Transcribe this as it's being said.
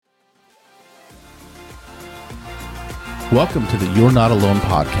Welcome to the You're Not Alone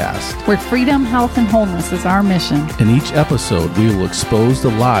podcast, where freedom, health, and wholeness is our mission. In each episode, we will expose the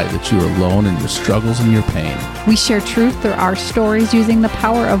lie that you are alone in your struggles and your pain. We share truth through our stories using the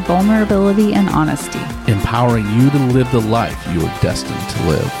power of vulnerability and honesty, empowering you to live the life you are destined to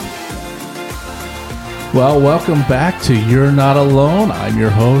live. Well, welcome back to You're Not Alone. I'm your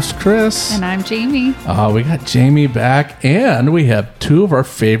host, Chris. And I'm Jamie. We got Jamie back, and we have two of our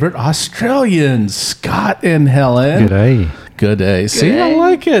favorite Australians, Scott and Helen. G'day. Good day. See, I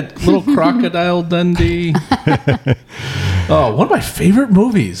like it. Little Crocodile Dundee. One of my favorite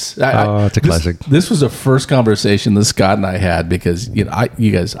movies. It's a classic. This was the first conversation that Scott and I had because you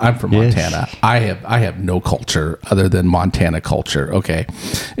guys, I'm from Montana. I have no culture other than Montana culture. Okay,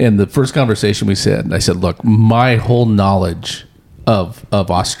 and the first conversation I said, look, my whole knowledge of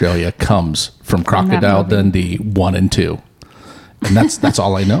Australia comes from Crocodile Dundee 1 and 2. And that's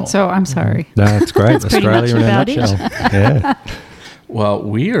all I know. So I'm sorry. That's great. That's Australia in a nutshell. Yeah. Well,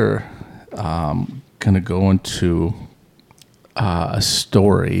 we are going to go into a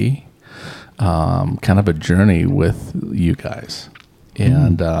story, kind of a journey with you guys.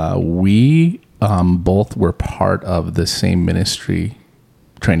 And we both were part of the same ministry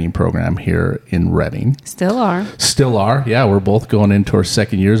training program here in Redding. Still are. Yeah, we're both going into our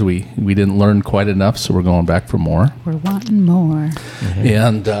second years. We didn't learn quite enough, so we're going back for more. We're wanting more. Mm-hmm.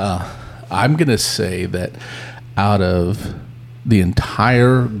 And I'm going to say that out of the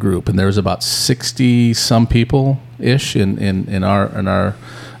entire group, and there's about 60 some people ish in our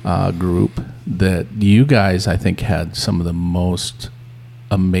group, that you guys, I think, had some of the most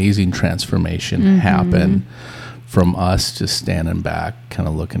amazing transformation happen from us just standing back, kind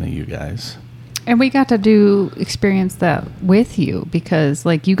of looking at you guys. And we got to experience that with you because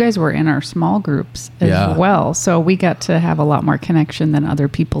you guys were in our small groups as well. So we got to have a lot more connection than other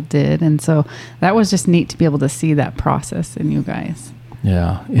people did. And so that was just neat to be able to see that process in you guys.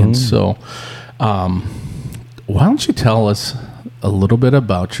 Yeah. And so why don't you tell us a little bit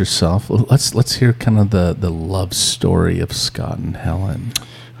about yourself? Let's hear kind of the love story of Scott and Helen.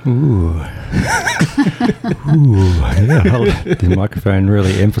 Ooh. Yeah, the microphone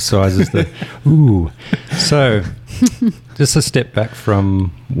really emphasizes the ooh. So, just a step back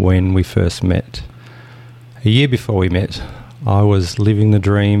from when we first met. A year before we met, I was living the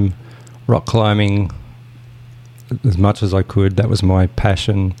dream, rock climbing as much as I could. That was my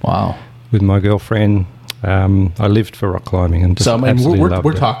passion. Wow. With my girlfriend. I lived for rock climbing and just absolutely loved it.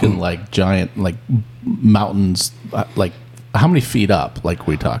 We're talking giant, mountains, how many feet up,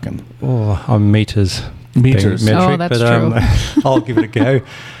 we talking? Oh, I'm meters. Meters. Metric, that's true. I'll give it a go.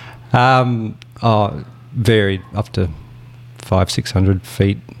 Varied up to 500-600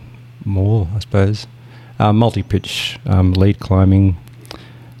 feet more, I suppose. Multi-pitch lead climbing.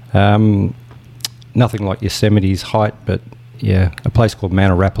 Nothing like Yosemite's height, but yeah, a place called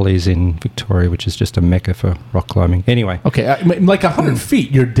Mount Arapiles in Victoria, which is just a mecca for rock climbing. Anyway. Okay, 100 feet,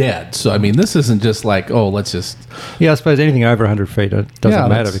 you're dead. So, this isn't just let's just... Yeah, I suppose anything over 100 feet, it doesn't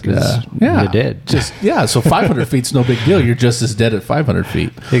matter because you're dead. So 500 feet's no big deal. You're just as dead at 500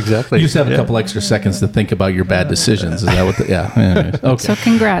 feet. Exactly. You just have a couple extra seconds to think about your bad decisions. Is that what anyways. Okay. So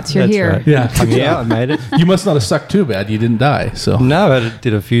congrats, you're here. Right. Yeah, I made it. You must not have sucked too bad. You didn't die, so... No, I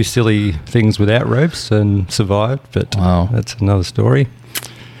did a few silly things without ropes and survived, but that's another story.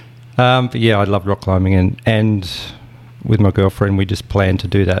 But yeah, I love rock climbing, and with my girlfriend, we just planned to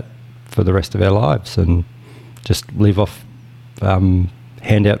do that for the rest of our lives and just live off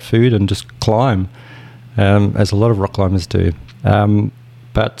handout food and just climb, as a lot of rock climbers do.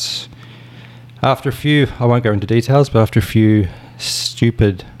 But after a few, I won't go into details, but after a few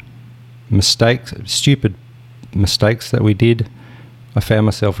stupid mistakes that we did, I found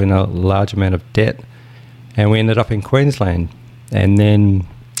myself in a large amount of debt, and we ended up in Queensland. And then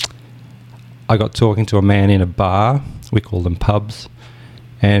I got talking to a man in a bar. We call them pubs.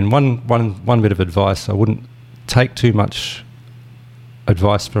 And one bit of advice: I wouldn't take too much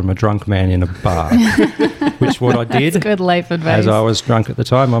advice from a drunk man in a bar, which what I did. That's good life advice. As I was drunk at the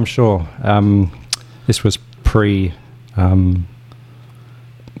time, I'm sure. This was pre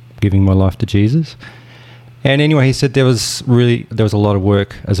giving my life to Jesus. And anyway, he said there was a lot of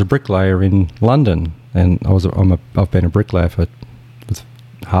work as a bricklayer in London, and I've been a bricklayer for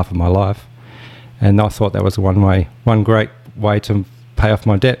half of my life, and I thought that was one great way to pay off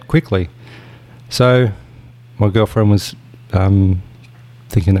my debt quickly. So my girlfriend was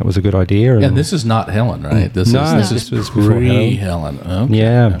thinking that was a a idea. And this is not Helen, right? This is pre-Helen. Okay.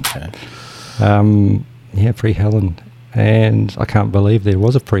 Yeah. Okay. Pre-Helen. And I can't believe there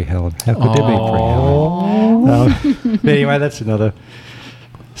was a pre-Helen. How could there be pre-Helen? But anyway, that's another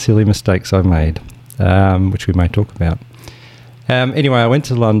silly mistakes I made, which we may talk about. Anyway, I went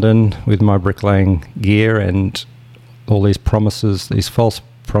to London with my bricklaying gear, and all these promises, these false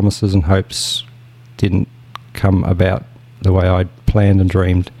promises and hopes didn't come about the way I'd planned and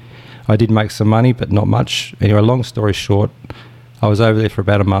dreamed. I did make some money, but not much. Anyway, long story short, I was over there for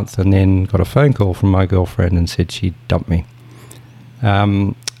about a month and then got a phone call from my girlfriend and said she'd dumped me.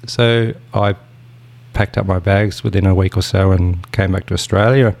 So I packed up my bags within a week or so and came back to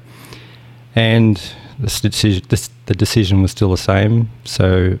Australia. And the decision was still the same.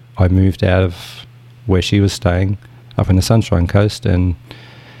 So I moved out of where she was staying up in the Sunshine Coast and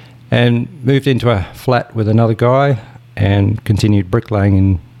moved into a flat with another guy and continued bricklaying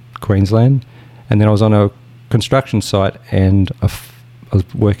in Queensland. And then I was on a construction site and I was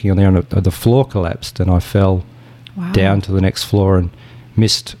working on there and the floor collapsed and I fell down to the next floor and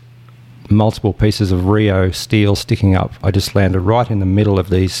missed multiple pieces of Rio steel sticking up. I just landed right in the middle of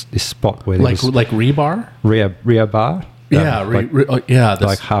this spot where there was like rebar? Rio bar. Yeah,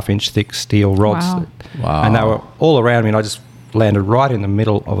 like half-inch thick steel rods. Wow. And they were all around me and I just landed right in the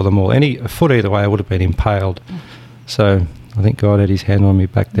middle of them all. A foot either way I would have been impaled. So I think God had his hand on me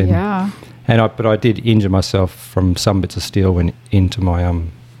back then. Yeah. But I did injure myself from some bits of steel went into my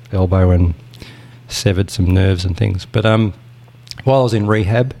elbow and severed some nerves and things. But while I was in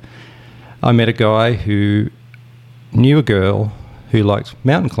rehab, I met a guy who knew a girl who liked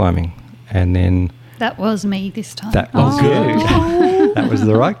mountain climbing, and then that was me this time. That was you. That was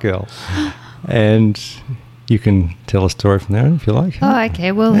the right girl, and you can tell a story from there if you like. Oh,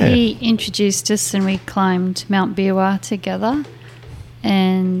 okay. Well, he introduced us, and we climbed Mount Biwa together,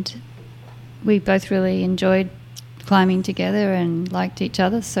 and we both really enjoyed climbing together and liked each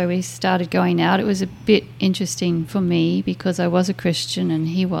other, so we started going out. It was a bit interesting for me because I was a Christian and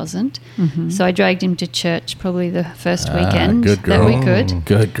he wasn't. Mm-hmm. So I dragged him to church probably the first weekend that we could.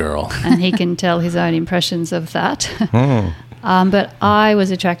 Good girl. And he can tell his own impressions of that. But I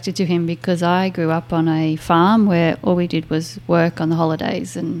was attracted to him because I grew up on a farm where all we did was work on the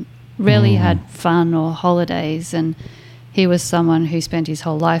holidays and rarely had fun or holidays, and he was someone who spent his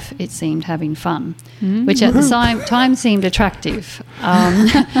whole life, it seemed, having fun, which at the time seemed attractive.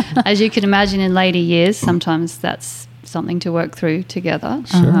 As you can imagine in later years, sometimes that's something to work through together.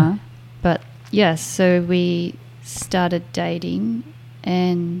 Sure. But yes, so we started dating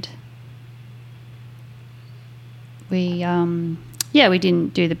and we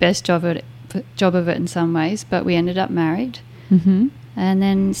didn't do the best job of it in some ways, but we ended up married. Mm-hmm. And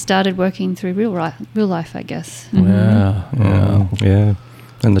then started working through real life, I guess. Mm-hmm. Yeah.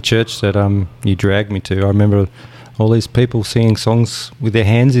 And the church that you dragged me to, I remember all these people singing songs with their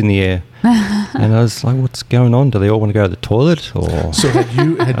hands in the air, and I was like, "What's going on? Do they all want to go to the toilet?" Or so had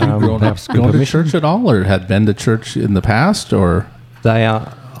you grown up going to church at all, or had been to church in the past, or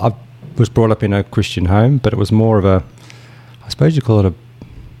I was brought up in a Christian home, but it was more of a, I suppose you call it a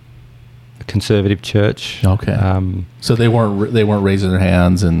conservative church. Okay. So they weren't raising their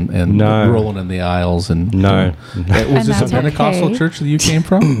hands and rolling in the aisles and no. Was this a Pentecostal church that you came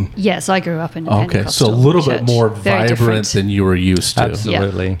from? Yes, I grew up in a Pentecostal so a little church. bit more Very vibrant different than you were used to.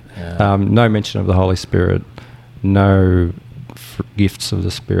 Absolutely. Yeah. No mention of the Holy Spirit. No gifts of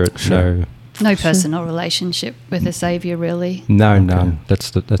the Spirit. Sure. No personal relationship with the Saviour, really. No, none.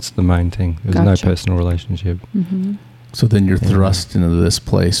 That's the main thing. There's no personal relationship. Mm-hmm. So then you're thrust into this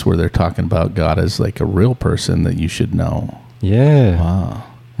place where they're talking about God as like a real person that you should know. Yeah. Wow.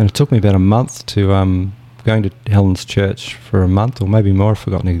 And it took me about a month to going to Helen's church for a month or maybe more. I've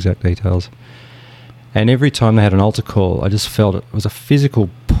forgotten the exact details. And every time they had an altar call, I just felt it was a physical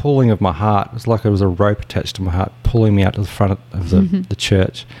pulling of my heart. It was like there was a rope attached to my heart pulling me out to the front of the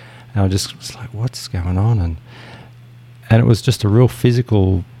church. And I just was like, what's going on? And it was just a real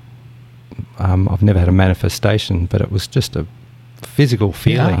physical... I've never had a manifestation, but it was just a physical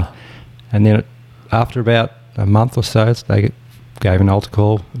feeling. Yeah. And then after about a month or so, they gave an altar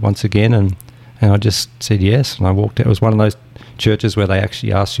call once again, and I just said yes, and I walked out. It was one of those churches where they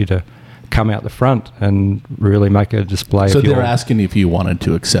actually asked you to come out the front and really make a display. So they're asking if you wanted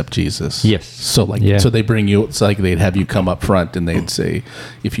to accept Jesus. Yes. So so they bring you. It's like they'd have you come up front and they'd say,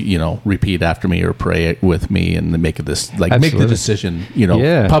 if you repeat after me or pray with me, and make this make the decision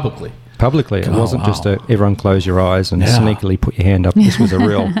publicly. Publicly, it wasn't just everyone close your eyes and sneakily put your hand up. This was a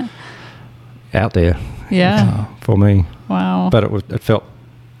real out there, for me. Wow! But it felt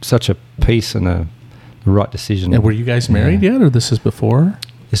such a peace and the right decision. And were you guys married yet, or this is before?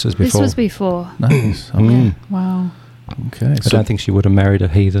 This was before. This was before. Nice. Okay. Wow. Okay. I don't think she would have married a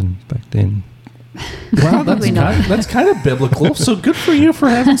heathen back then. Well, that's kind of biblical. So good for you for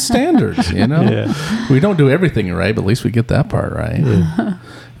having standards. We don't do everything right, but at least we get that part right.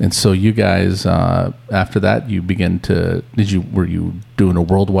 And so you guys, after that, you begin to, were you doing a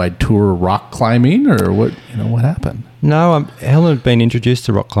worldwide tour of rock climbing, or what happened? No, Helen had been introduced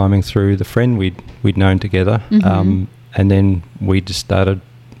to rock climbing through the friend we'd known together. Mm-hmm. And then we just started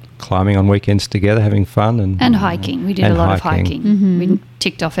climbing on weekends together, having fun. And hiking. We did a lot of hiking. Mm-hmm. We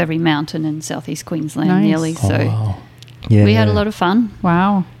ticked off every mountain in southeast Queensland nearly. Oh, So wow. we had a lot of fun.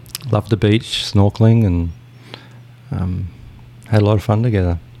 Wow. Loved the beach, snorkeling, and had a lot of fun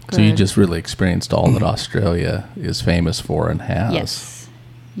together. So you just really experienced all that Australia is famous for and has. Yes.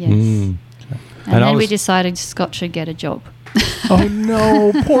 Mm. And then we decided Scott should get a job. Oh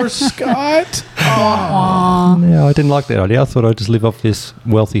no, poor Scott. Yeah, I didn't like that idea. I thought I'd just live off this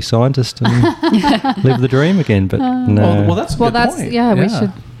wealthy scientist and live the dream again, but no. Well, that's a good point. We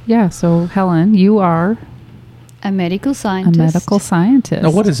should. Yeah, so Helen, you are A medical scientist. a medical scientist. Now,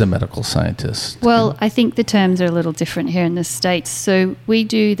 what is a medical scientist? Well, I think the terms are a little different here in the States. So we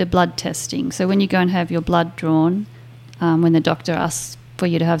do the blood testing. So when you go and have your blood drawn, when the doctor asks for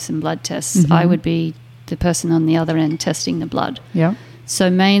you to have some blood tests, I would be the person on the other end testing the blood. Yeah. So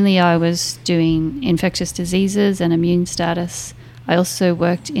mainly I was doing infectious diseases and immune status. I also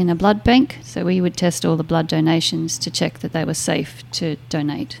worked in a blood bank, so we would test all the blood donations to check that they were safe to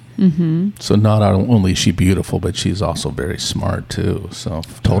donate. Mm-hmm. So not only is she beautiful, but she's also very smart too. So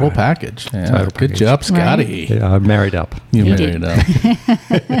total package. Yeah, Total good package. job, Scotty. Yeah, I married up. You He married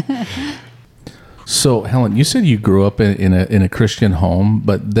up. So Helen, you said you grew up in a Christian home,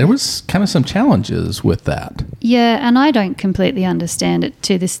 but there was kind of some challenges with that. Yeah, and I don't completely understand it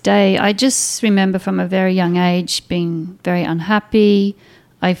to this day. I just remember from a very young age being very unhappy.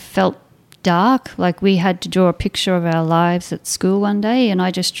 I felt dark, like we had to draw a picture of our lives at school one day, and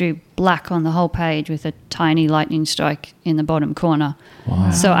I just drew black on the whole page with a tiny lightning strike in the bottom corner.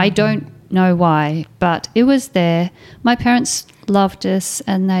 Wow. So I don't know why, but it was there. My parents loved us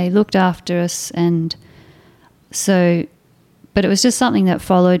and they looked after us, and so, but it was just something that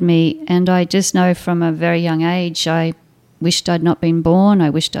followed me, and I just know from a very young age I wished I'd not been born. I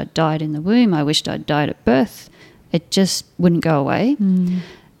wished I'd died in the womb. I wished I'd died at birth. It just wouldn't go away.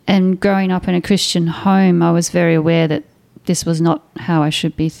 And growing up in a Christian home, I was very aware that this was not how I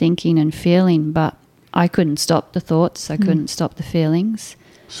should be thinking and feeling, but I couldn't stop the thoughts. I couldn't stop the feelings.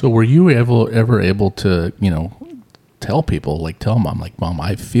 So were you ever able to, tell people, like tell mom, like, Mom,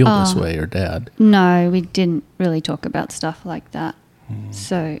 I feel this way, or Dad? No, we didn't really talk about stuff like that.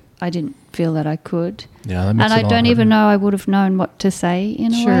 So I didn't feel that I could. Yeah, that makes And it I all don't even harder. know I would have known what to say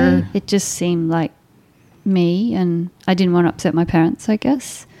in a way. It just seemed like me, and I didn't want to upset my parents, I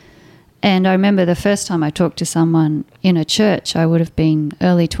guess. And I remember the first time I talked to someone in a church, I would have been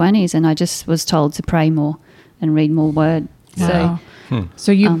early 20s, and I just was told to pray more and read more word. Wow.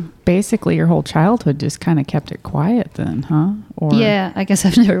 So you basically your whole childhood just kind of kept it quiet then, huh? Or Yeah, I guess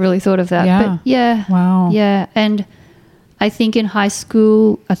I've never really thought of that. Yeah. But yeah. Wow. Yeah. And I think in high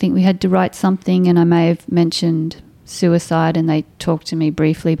school, I think we had to write something, and I may have mentioned suicide, and they talked to me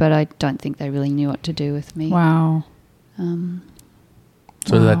briefly, but I don't think they really knew what to do with me. Wow.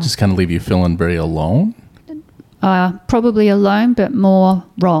 So did that just kind of leave you feeling very alone? Probably alone, but more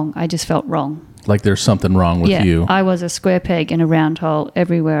wrong. I just felt wrong. Like there's something wrong with you? I was a square peg in a round hole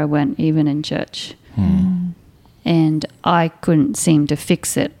everywhere I went, even in church. And I couldn't seem to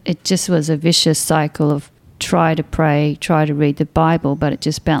fix it. It just was a vicious cycle of try to pray, try to read the Bible, but it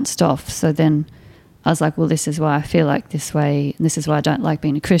just bounced off. So then I was like, well, this is why I feel like this way, and this is why I don't like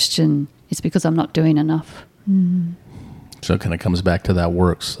being a Christian. It's because I'm not doing enough. So it kind of comes back to that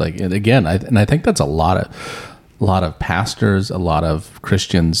works. Like, and again, I think that's a lot of pastors, a lot of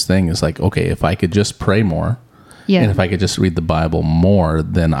Christians thing is like, okay, if I could just pray more, Yeah. and if I could just read the Bible more,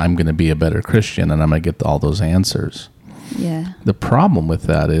 then I'm going to be a better Christian, and I'm going to get all those answers. Yeah. The problem with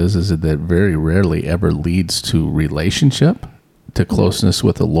that is that it very rarely ever leads to relationship, to closeness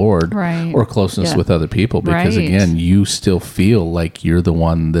with the Lord, Right. or closeness Yeah. with other people, because Right. again, you still feel like you're the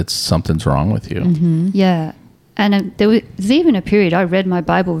one that's something's wrong with you. Yeah. And there was even a period I read my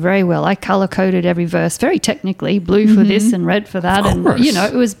Bible very well. I color-coded every verse very technically, blue for this and red for that. Of And, course.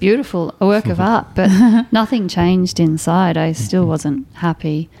 it was beautiful, a work of art. But nothing changed inside. I still wasn't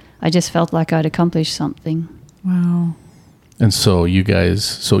happy. I just felt like I'd accomplished something. Wow. And so you guys,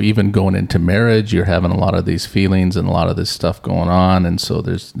 so even going into marriage, you're having a lot of these feelings and a lot of this stuff going on. And so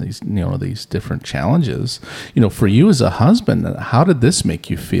there's these, these different challenges. For you as a husband, how did this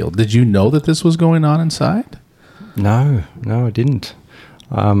make you feel? Did you know that this was going on inside? No, I didn't.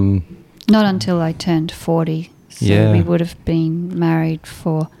 Not until I turned 40. So Yeah. we would have been married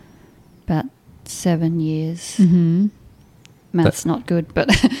for about 7 years. math's not good, but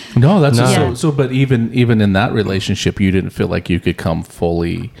no, that's so. But even in that relationship, you didn't feel like you could come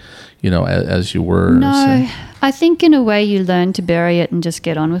fully, as you were. No, I think in a way you learn to bury it and just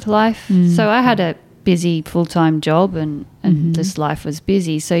get on with life. So I had a busy full-time job, and this life was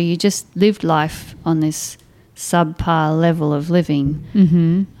busy. So you just lived life on this subpar level of living,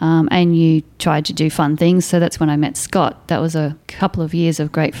 and you tried to do fun things. So that's when I met Scott. That was a couple of years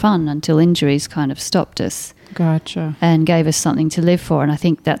of great fun until injuries kind of stopped us. Gotcha. And gave us something to live for. And I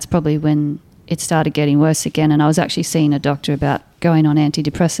think that's probably when it started getting worse again. And I was actually seeing a doctor about going on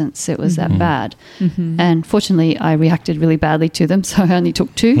antidepressants. It was that bad. And fortunately, I reacted really badly to them, so I only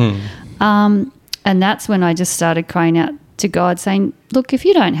took 2. And that's when I just started crying out to God, saying, look, if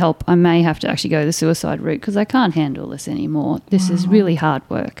you don't help, I may have to actually go the suicide route because I can't handle this anymore. This is really hard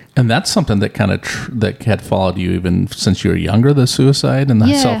work. And that's something that kind of that had followed you even since you were younger, the suicide and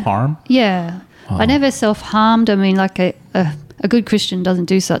the self-harm? Yeah. Wow. I never self-harmed. I mean, like a good Christian doesn't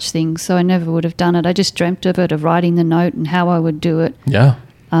do such things, so I never would have done it. I just dreamt of it, of writing the note and how I would do it. Yeah.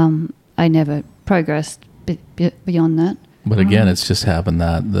 I never progressed beyond that. But again, it's just having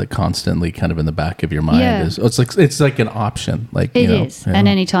that constantly kind of in the back of your mind. Yeah. It's like an option. Like it is. And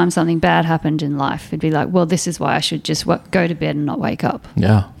anytime something bad happened in life, it'd be like, well, this is why I should just go to bed and not wake up.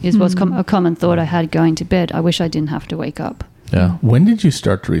 Yeah. Is what's a common thought I had going to bed. I wish I didn't have to wake up. Yeah. When did you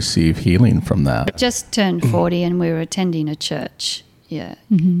start to receive healing from that? Just turned 40 and we were attending a church. Yeah.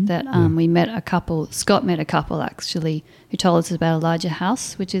 That we met a couple. Scott met a couple actually who told us about Elijah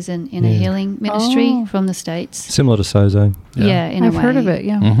House, which is in a healing ministry from the States. Similar to Sozo. Yeah, in I've a way. heard of it,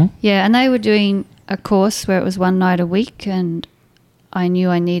 yeah. Yeah, and they were doing a course where it was one night a week, and I knew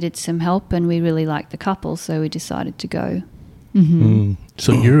I needed some help, and we really liked the couple, so we decided to go.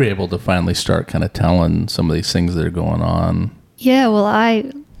 So you're able to finally start kind of telling some of these things that are going on. Yeah, well,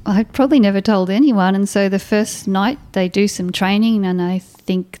 I'd probably never told anyone, and so the first night they do some training, and I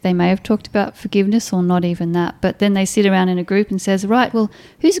think they may have talked about forgiveness or not even that, but then they sit around in a group and says, right, well,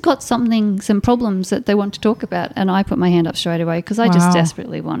 who's got some problems that they want to talk about? And I put my hand up straight away because I just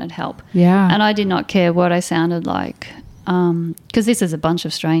desperately wanted help. Yeah. And I did not care what I sounded like because this is a bunch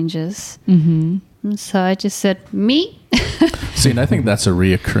of strangers. And so I just said, me? See, and I think that's a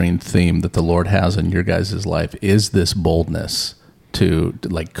reoccurring theme that the Lord has in your guys' life is this boldness to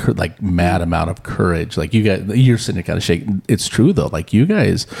like mad amount of courage. Like you guys, you're sitting there kind of shaking. It's true though. Like you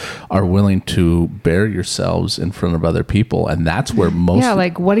guys are willing to bear yourselves in front of other people, and that's where most. Yeah,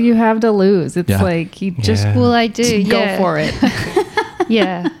 like what do you have to lose? It's like you just well, I do go for it.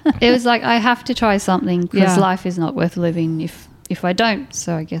 Yeah, it was like I have to try something because life is not worth living if I don't.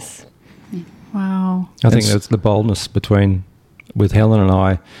 So I guess. Yeah. Wow. I think that's the boldness with Helen and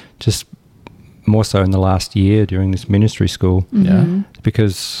I, just more so in the last year during this ministry school. Yeah.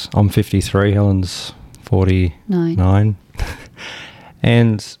 Because I'm 53, Helen's 49.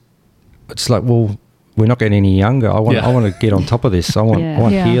 And it's like, well, we're not getting any younger. I want to get on top of this. I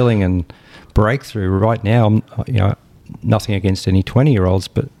want healing and breakthrough right now. I'm, nothing against any 20-year-olds,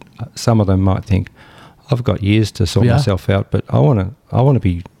 but some of them might think, I've got years to sort myself out, but I want to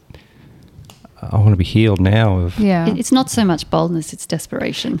be healed now. It's not so much boldness; it's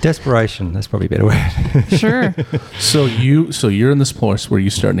desperation. Desperation. That's probably a better word. Sure. So you're in this place where you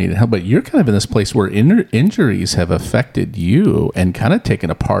start needing help, but you're kind of in this place where injuries have affected you and kind of taken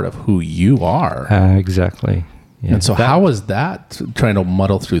a part of who you are. Exactly. Yeah. And so how was that, trying to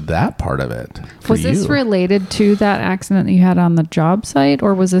muddle through that part of it for Was this related to that accident that you had on the job site,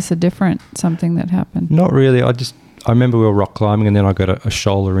 or was this a different something that happened? Not really. I remember we were rock climbing, and then I got a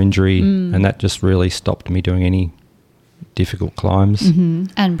shoulder injury, and that just really stopped me doing any difficult climbs.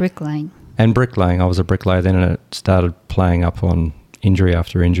 And bricklaying. I was a bricklayer then, and it started playing up on injury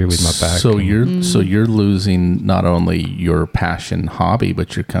after injury with my back. So you're losing not only your passion hobby,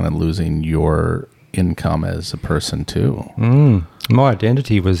 but you're kind of losing your income as a person too. My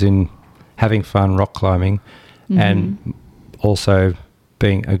identity was in having fun rock climbing, and also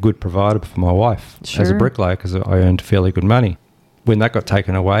being a good provider for my wife as a bricklayer, because I earned fairly good money. When that got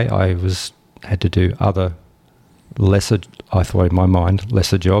taken away, I had to do other lesser, I thought in my mind,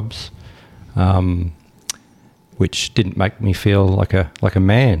 lesser jobs, which didn't make me feel like a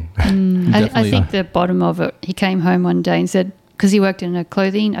man. I think the bottom of it, he came home one day and said, because he worked in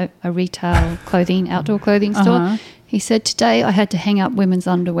a retail clothing, outdoor clothing store, he said, today I had to hang up women's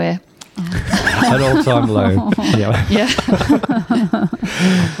underwear. At all-time low. Yeah.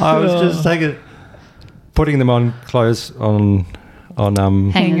 I was just putting them on clothes on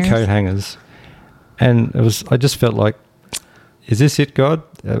hangers. coat hangers, and I just felt like, is this it, God?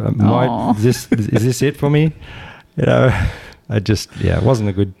 Is this it for me? it wasn't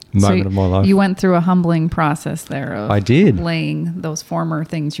a good moment of my life. You went through a humbling process there of I did. laying those former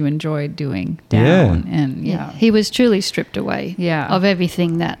things you enjoyed doing down. Yeah. And He was truly stripped away of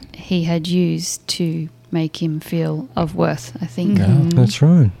everything that he had used to make him feel of worth, I think. Yeah, that's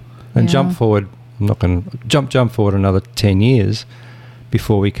right. And jump forward, I'm not going to jump forward another 10 years.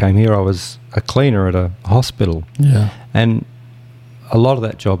 Before we came here, I was a cleaner at a hospital. Yeah. And a lot of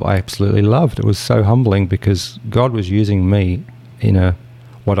that job I absolutely loved. It was so humbling because God was using me in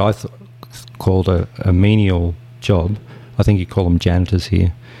what I called a menial job. I think you call them janitors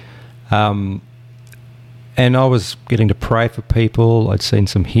here. And I was getting to pray for people. I'd seen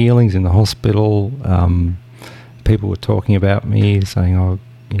some healings in the hospital. People were talking about me, saying,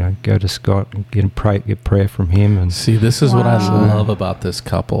 go to Scott and get prayer from him. And see, this is what I love about this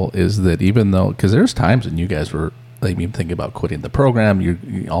couple is that even though, because there's times when you guys were even thinking about quitting the program,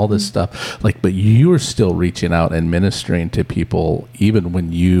 you all this stuff, but you were still reaching out and ministering to people even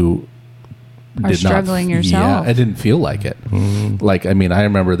when you are struggling yourself. Yeah, I didn't feel like it. Mm-hmm. I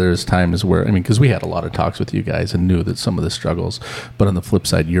remember there's times where, because we had a lot of talks with you guys and knew that some of the struggles, but on the flip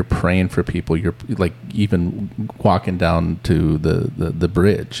side, you're praying for people. You're even walking down to the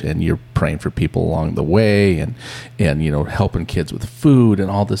bridge and you're praying for people along the way and helping kids with food and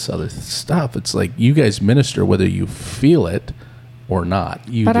all this other stuff. It's like you guys minister whether you feel it or not.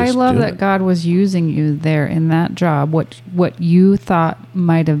 But I love that God was using you there in that job. What you thought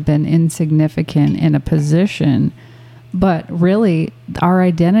might have been insignificant in a position, but really our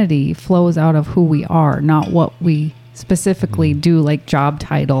identity flows out of who we are, not what we specifically do, like job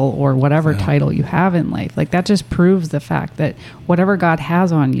title or whatever title you have in life. Like that just proves the fact that whatever God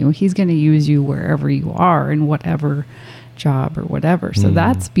has on you, He's going to use you wherever you are in whatever job or whatever. So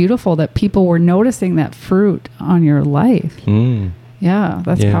that's beautiful that people were noticing that fruit on your life. Yeah,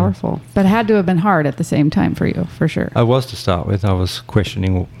 that's powerful. But it had to have been hard at the same time for you, for sure. I was to start with. I was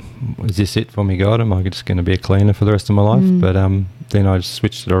questioning, is this it for me, God? Am I just going to be a cleaner for the rest of my life? But then I just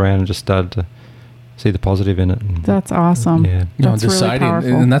switched it around and just started to see the positive in it. And that's awesome. Yeah. That's deciding, really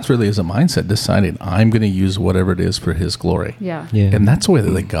powerful. And that's really as a mindset, deciding I'm going to use whatever it is for His glory. Yeah. And that's the way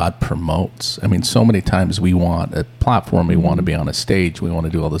that God promotes. So many times we want a platform, we want to be on a stage, we want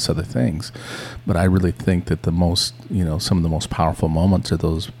to do all this other things. But I really think that the most, some of the most powerful moments are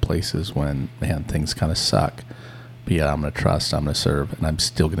those places when, things kind of suck. But yeah, I'm going to trust, I'm going to serve, and I'm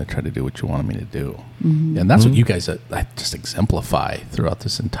still going to try to do what you wanted me to do. And that's what you guys just exemplify throughout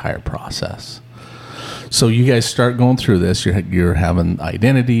this entire process. So you guys start going through this. You're having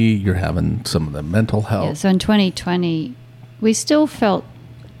identity. You're having some of the mental health. Yeah, so in 2020, we still felt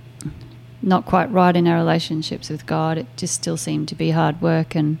not quite right in our relationships with God. It just still seemed to be hard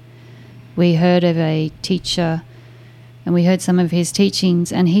work. And we heard of a teacher and we heard some of his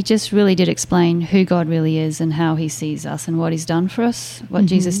teachings, and he just really did explain who God really is and how He sees us and what He's done for us, what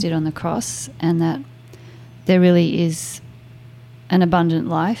Jesus did on the cross, and that there really is an abundant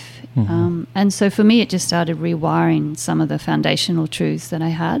life. And so for me, it just started rewiring some of the foundational truths that I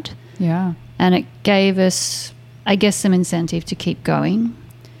had. Yeah. And it gave us, I guess, some incentive to keep going.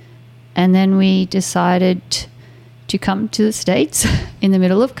 And then we decided to come to the States in the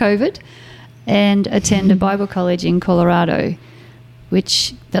middle of COVID and attend a Bible college in Colorado,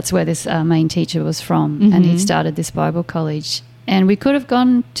 which that's where this main teacher was from. And he started this Bible college. And we could have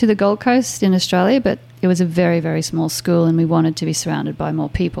gone to the Gold Coast in Australia, but it was a very, very small school and we wanted to be surrounded by more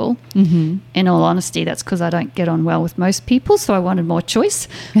people. In all honesty, that's because I don't get on well with most people, so I wanted more choice.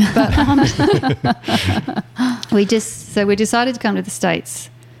 But we decided to come to the States.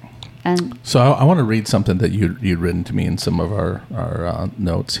 And so I want to read something that you'd written to me in some of our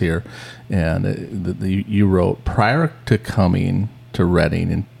notes here. And you wrote, prior to coming to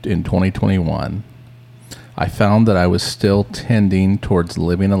Redding in 2021, I found that I was still tending towards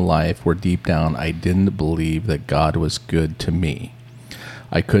living a life where deep down I didn't believe that God was good to me.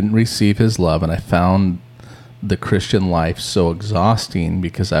 I couldn't receive His love, and I found the Christian life so exhausting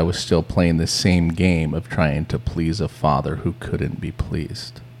because I was still playing the same game of trying to please a Father who couldn't be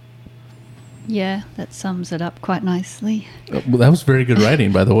pleased. yeah, that sums it up quite nicely. Well, that was very good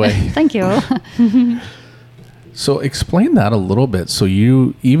writing, by the way. Thank you. So explain that a little bit. So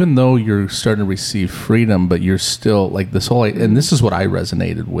you, even though you're starting to receive freedom, but you're still like this whole, and this is what I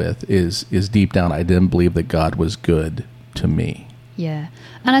resonated with is deep down, I didn't believe that God was good to me. Yeah.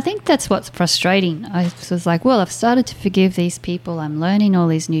 And I think that's what's frustrating. I was like, well, I've started to forgive these people. I'm learning all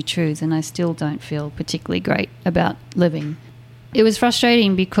these new truths and I still don't feel particularly great about living. It was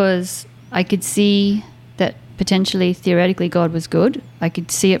frustrating because I could see that potentially, theoretically, God was good. I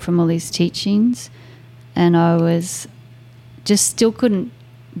could see it from all these teachings. And I was just still couldn't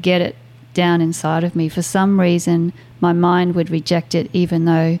get it down inside of me. For some reason, my mind would reject it, even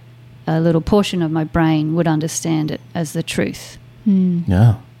though a little portion of my brain would understand it as the truth.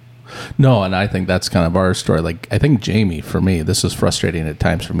 Yeah. No, and I think that's kind of our story. Like, I think Jamie, for me, this is frustrating at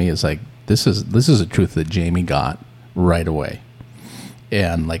times for me, is like, this is a truth that Jamie got right away.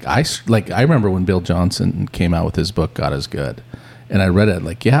 And like I remember when Bill Johnson came out with his book, God is Good. And I read it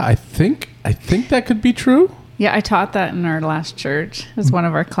like, yeah, I think that could be true. Yeah, I taught that in our last church. It was one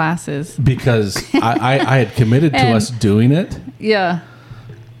of our classes. Because I had committed to us doing it. Yeah.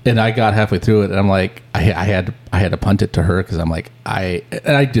 And I got halfway through it, and I'm like, I had to punt it to her because I'm like,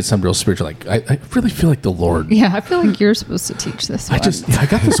 I did some real spiritual, like, I really feel like the Lord. Yeah, I feel like you're supposed to teach this one. I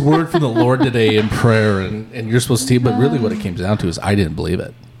got this word from the Lord today in prayer, and you're supposed to teach, but really what it came down to is I didn't believe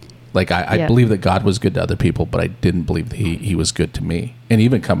it. Like, I believe that God was good to other people, but I didn't believe that he was good to me. And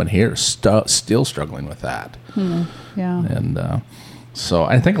even coming here, still struggling with that. Yeah. And so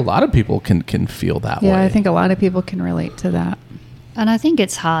I think a lot of people can feel that way. Yeah, I think a lot of people can relate to that. And I think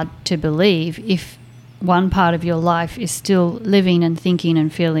it's hard to believe if one part of your life is still living and thinking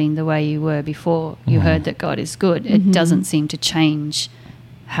and feeling the way you were before you heard that God is good. It doesn't seem to change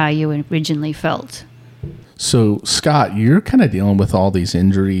how you originally felt. So, Scott, you're kind of dealing with all these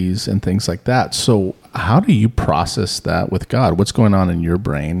injuries and things like that. So how do you process that with God? What's going on in your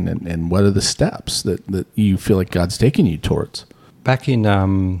brain, and what are the steps that you feel like God's taking you towards? Back in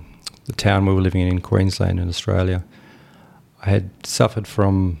the town we were living in Queensland in Australia, I had suffered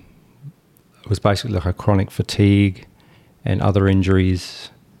from, it was basically like a chronic fatigue and other injuries,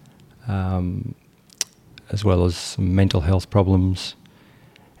 as well as some mental health problems.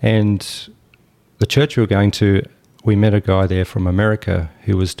 And the church we were going to, we met a guy there from America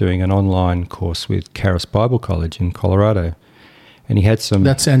who was doing an online course with Charis Bible College in Colorado. And he had some...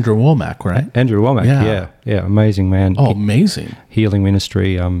 That's Andrew Womack, right? Andrew Womack, yeah. Amazing man. Oh, amazing. Healing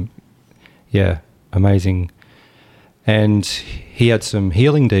ministry, amazing. And he had some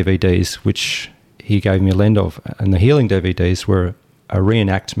healing DVDs, which he gave me a lend of. And the healing DVDs were a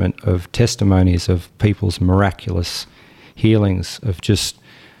reenactment of testimonies of people's miraculous healings, of just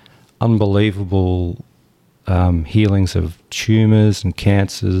unbelievable healings of tumours and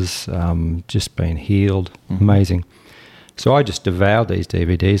cancers, just being healed. Amazing. So I just devoured these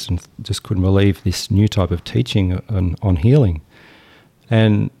DVDs and just couldn't believe this new type of teaching on healing.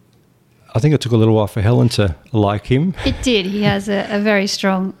 And I think it took a little while for Helen to like him. It did. He has a very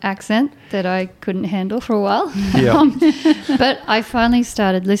strong accent that I couldn't handle for a while. Yeah. But I finally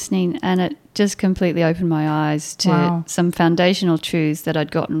started listening, and it just completely opened my eyes to some foundational truths that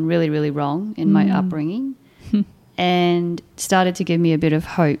I'd gotten really, really wrong in my upbringing, and started to give me a bit of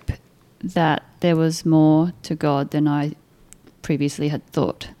hope that there was more to God than I previously had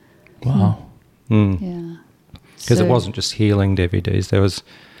thought. Wow. Yeah. Because it wasn't just healing DVDs. There was...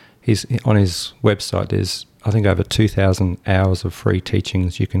 on his website, there's, I think, over 2,000 hours of free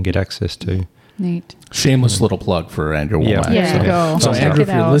teachings you can get access to. Neat. Shameless little plug for Andrew Womack. There you go. So Andrew, if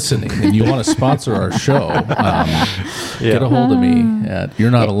you're listening and you want to sponsor our show, get a hold of me. You're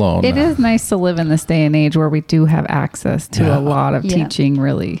not alone. It is nice to live in this day and age where we do have access to a lot of teaching,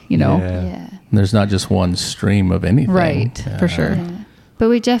 really, Yeah. There's not just one stream of anything. Right, for sure. Yeah. But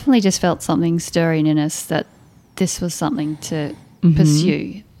we definitely just felt something stirring in us that this was something to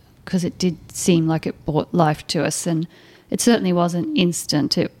pursue, because it did seem like it brought life to us, and it certainly wasn't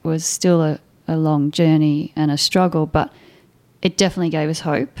instant. It was still a long journey and a struggle, but it definitely gave us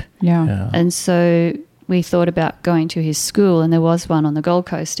hope. Yeah. And so we thought about going to his school, and there was one on the Gold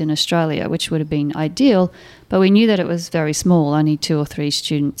Coast in Australia, which would have been ideal, but we knew that it was very small, only 2 or 3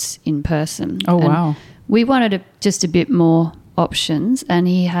 students in person. Oh, and wow. We wanted just a bit more options, and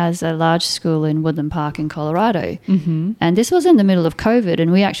he has a large school in Woodland Park in Colorado. And this was in the middle of COVID,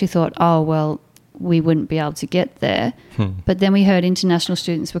 and we actually thought, oh, well, we wouldn't be able to get there. But then we heard international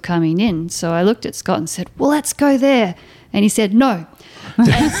students were coming in, so I looked at Scott and said, well, let's go there. And he said, no.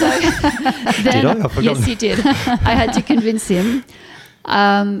 And so then, did I? yes, you did. I had to convince him.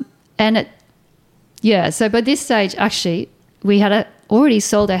 So by this stage, actually, we had already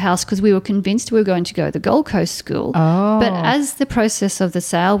sold our house because we were convinced we were going to go to the Gold Coast school. Oh. But as the process of the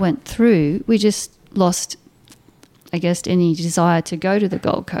sale went through, we just lost, I guess, any desire to go to the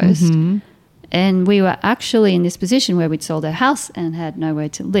Gold Coast. And we were actually in this position where we'd sold our house and had nowhere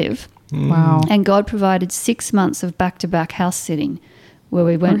to live. Wow. And God provided 6 months of back-to-back house sitting, where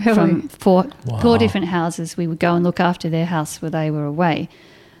we went from four different houses. We would go and look after their house where they were away.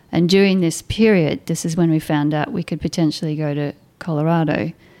 And during this period, this is when we found out we could potentially go to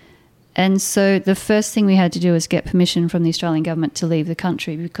Colorado. And so the first thing we had to do was get permission from the Australian government to leave the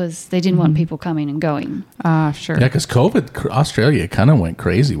country because they didn't want people coming and going. Sure. Yeah, because COVID, Australia kind of went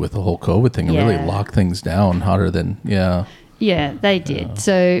crazy with the whole COVID thing. It really locked things down harder than, Yeah, they did. Yeah.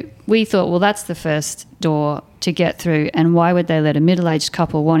 So we thought, well, that's the first door to get through. And why would they let a middle-aged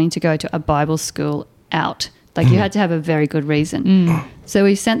couple wanting to go to a Bible school out? Like you had to have a very good reason. So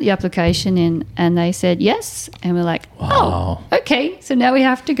we sent the application in and they said yes. And we're like, oh, okay. So now we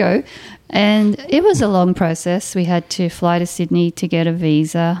have to go. And it was a long process. We had to fly to Sydney to get a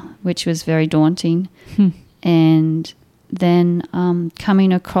visa, which was very daunting. And then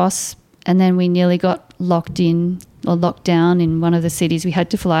coming across, and then we nearly got locked down in one of the cities we had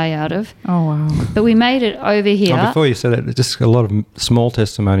to fly out of. Oh, wow. But we made it over here. Before you said that, just a lot of small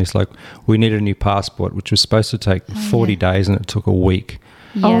testimonies like we needed a new passport, which was supposed to take 40 days and it took a week.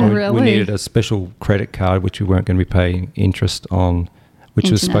 Yeah. Oh, we, really? we needed a special credit card, which we weren't going to be paying interest on, which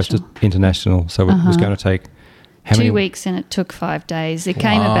was supposed to international. So it was going to take 2 weeks and it took 5 days. It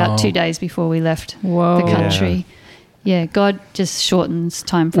came about 2 days before we left the country. Yeah, God just shortens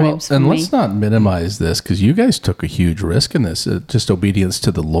time frames for me. And let's not minimize this because you guys took a huge risk in this. Just obedience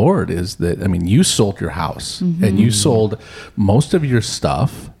to the Lord is that, I mean, you sold your house and you sold most of your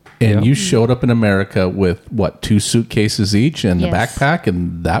stuff and you showed up in America with, 2 suitcases each and a backpack,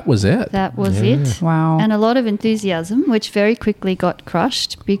 and that was it. That was it. Wow. And a lot of enthusiasm, which very quickly got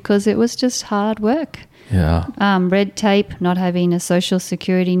crushed because it was just hard work. Yeah. Red tape, not having a social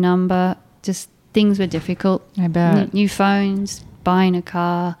security number, just things were difficult. I bet. New phones, buying a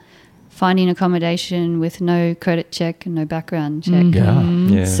car, finding accommodation with no credit check and no background check.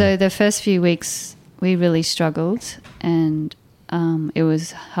 Yeah. So the first few weeks we really struggled and it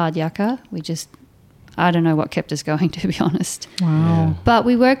was hard yakka. I don't know what kept us going, to be honest. Wow. Yeah. But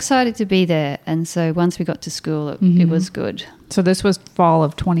we were excited to be there. And so once we got to school, it was good. So this was fall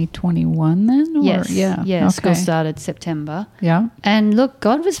of 2021 then? Or? Yes. Yeah. Yeah. School started September. Yeah. And look,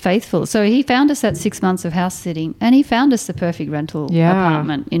 God was faithful. So he found us at 6 months of house sitting and he found us the perfect rental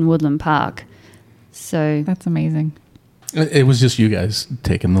apartment in Woodland Park. So that's amazing. It was just you guys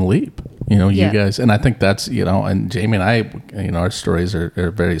taking the leap, you guys. And I think that's, and Jamie and I, our stories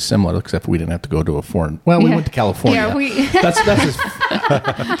are very similar, except we didn't have to go to a foreign. Well, we went to California. Yeah, that's just,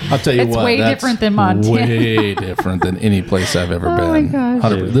 I'll tell you it's what. Way that's different than Montana. Way different than any place I've ever been. Oh my gosh.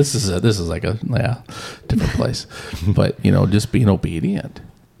 100%. This is like a different place. But, just being obedient.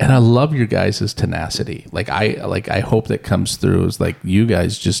 And I love your guys' tenacity. I hope that comes through is like you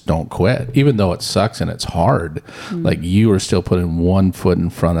guys just don't quit. Even though it sucks and it's hard, like you are still putting one foot in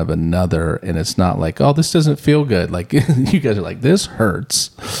front of another, and it's not like, oh, this doesn't feel good. Like you guys are like, this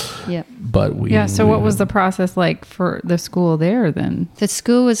hurts. Yeah. But so what was the process like for the school there then? The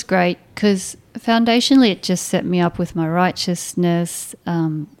school was great because foundationally it just set me up with my righteousness.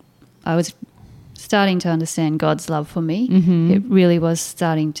 I was starting to understand God's love for me. It really was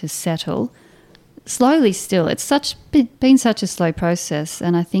starting to settle. Slowly still. It's been such a slow process,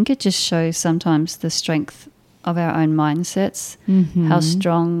 and I think it just shows sometimes the strength of our own mindsets, how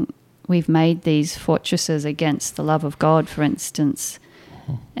strong we've made these fortresses against the love of God, for instance,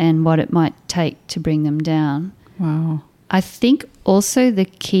 and what it might take to bring them down. Wow. I think also the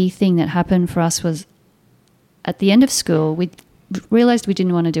key thing that happened for us was at the end of school, we realised we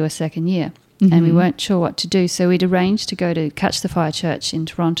didn't want to do a second year. And we weren't sure what to do. So we'd arranged to go to Catch the Fire Church in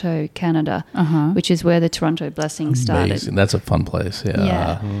Toronto, Canada, which is where the Toronto Blessing started. Amazing. That's a fun place.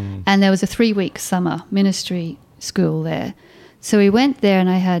 Yeah. And there was a 3-week summer ministry school there. So we went there and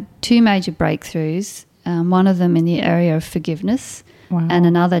I had 2 major breakthroughs, one of them in the area of forgiveness and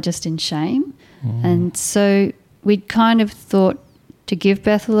another just in shame. And so we'd kind of thought to give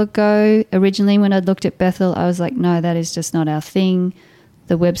Bethel a go. Originally when I'd looked at Bethel, I was like, no, that is just not our thing.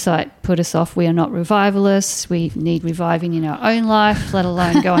 The website put us off. We are not revivalists. We need reviving in our own life, let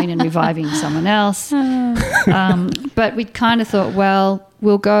alone going and reviving someone else. But we kind of thought, well,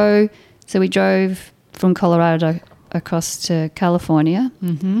 we'll go. So we drove from Colorado across to California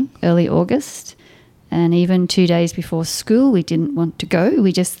early August. And even 2 days before school, we didn't want to go.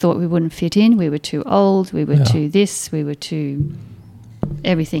 We just thought we wouldn't fit in. We were too old. We were too this. We were too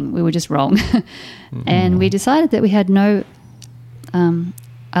everything. We were just wrong. And we decided that we had no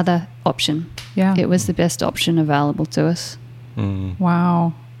other option. Yeah. It was the best option available to us.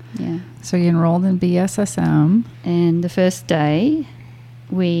 Wow. Yeah. So you enrolled in BSSM. And the first day,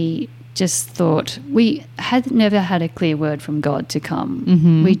 we just thought, we had never had a clear word from God to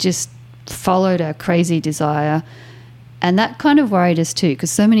come. We just followed our crazy desire. And that kind of worried us too,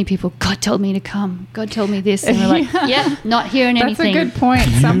 because so many people, God told me to come. God told me this. And we're like, not hearing anything. That's a good point.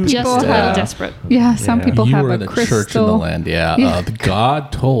 Some people just a little desperate. Yeah, some people you have were a the crystal. church in the land,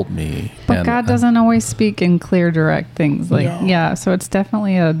 God told me. But God doesn't always speak in clear, direct things. So it's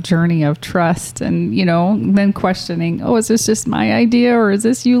definitely a journey of trust and, then questioning, is this just my idea or is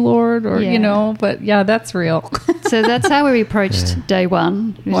this you, Lord? Or, but that's real. So that's how we approached day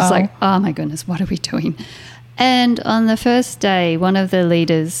one. It was like, oh my goodness, what are we doing? And on the first day, one of the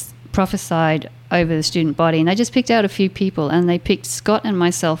leaders prophesied over the student body, and they just picked out a few people, and they picked Scott and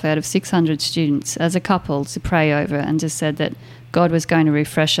myself out of 600 students as a couple to pray over, and just said that God was going to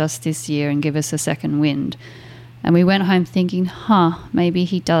refresh us this year and give us a second wind. And we went home thinking, maybe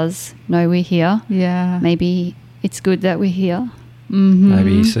he does know we're here. Yeah. Maybe it's good that we're here. Mm-hmm.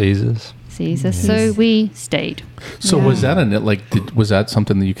 Maybe he sees us. So we stayed. So was that was that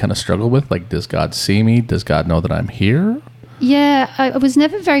something that you kind of struggled with? Like, does God see me? Does God know that I'm here? Yeah, I was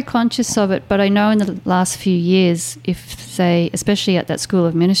never very conscious of it, but I know in the last few years, especially at that school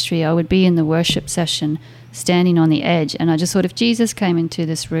of ministry, I would be in the worship session standing on the edge, and I just thought if Jesus came into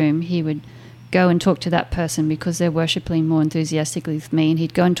this room, he would go and talk to that person because they're worshiping more enthusiastically with me, and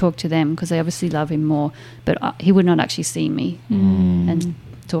he'd go and talk to them because they obviously love him more, but he would not actually see me and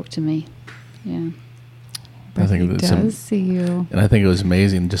talk to me. Yeah. But I think he does see you. And I think it was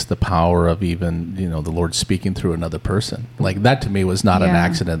amazing just the power of even, the Lord speaking through another person. Like, that to me was not an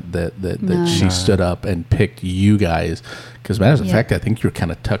accident that she stood up and picked you guys. Because, matter of fact, I think you're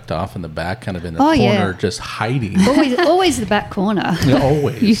kind of tucked off in the back, kind of in a corner, just hiding. Always the back corner.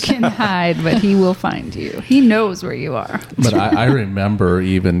 Always. You can hide, but he will find you. He knows where you are. But I remember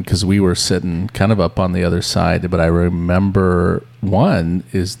even, because we were sitting kind of up on the other side, but I remember one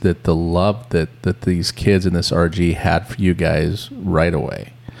is that the love that these kids in this RG had for you guys right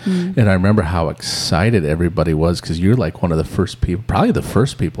away. And I remember how excited everybody was because you're like one of the first people, probably the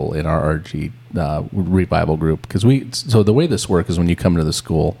first people in our RG revival group. So the way this works is when you come to the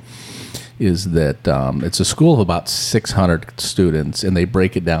school is that it's a school of about 600 students, and they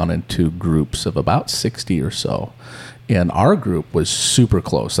break it down into groups of about 60 or so. And our group was super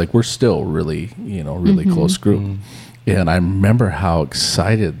close. Like, we're still really close group. And I remember how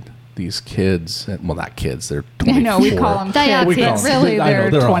excited these kids, not kids, they're 24. I know, we call them kids. Really,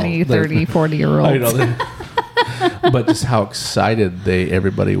 they're 20, 30, 40-year-olds. I know. But just how excited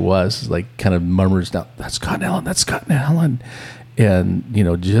everybody was, like, kind of murmurs down, that's Scott and Ellen, that's Scott and Ellen.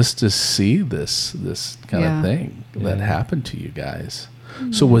 And, just to see this kind of thing that happened to you guys.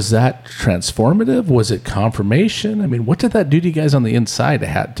 So was that transformative? Was it confirmation? I mean, what did that do to you guys on the inside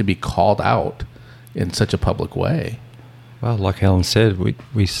to be called out in such a public way? Well, like Helen said,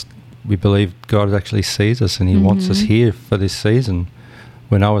 we believe God actually sees us and he wants us here for this season.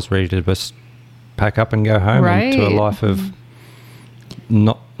 When I was ready to just pack up and go home into a life of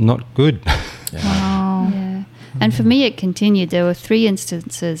not good. Wow. Yeah. And for me, it continued. There were 3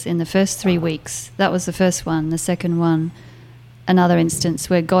 instances in the first 3 weeks. That was the first one. The second one, another instance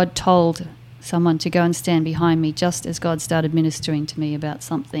where God told someone to go and stand behind me just as God started ministering to me about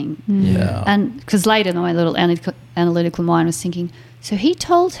something. Yeah. And because later my little analytical mind was thinking, so he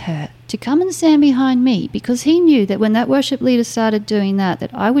told her to come and stand behind me because he knew that when that worship leader started doing that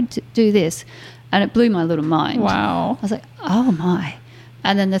I would do this. And it blew my little mind. Wow. I was like, oh my.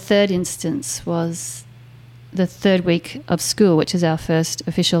 And then the third instance was the third week of school, which is our first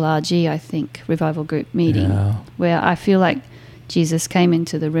official RG, I think, revival group meeting, where I feel like Jesus came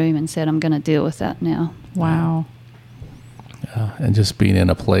into the room and said, I'm going to deal with that now. Wow. Yeah, and just being in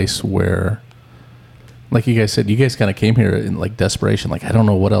a place where, like you guys said, you guys kind of came here in like desperation, like, I don't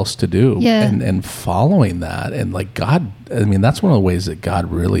know what else to do. Yeah. And following that, and like God, I mean, that's one of the ways that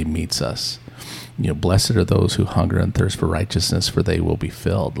God really meets us. Blessed are those who hunger and thirst for righteousness, for they will be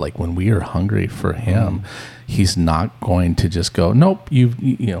filled. Like, when we are hungry for him, he's not going to just go, nope, you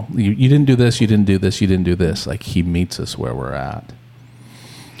didn't do this, you didn't do this, you didn't do this. Like, he meets us where we're at.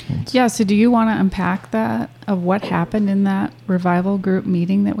 Yeah, so do you want to unpack that, of what happened in that revival group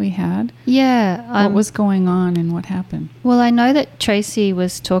meeting that we had? Yeah. What was going on and what happened? Well, I know that Tracy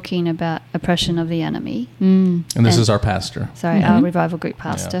was talking about oppression of the enemy. And this is our pastor. Sorry, our revival group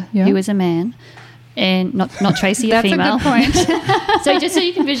pastor. Yeah. He was a man. And not Tracy, a female. That's a good point. So just so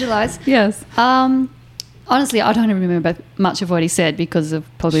you can visualize. Yes. Honestly, I don't even remember much of what he said because of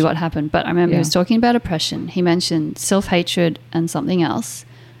probably what happened. But I remember he was talking about oppression. He mentioned self-hatred and something else.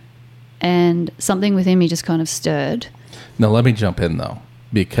 And something within me just kind of stirred. Now, let me jump in, though,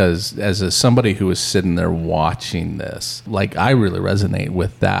 because as somebody who was sitting there watching this, like, I really resonate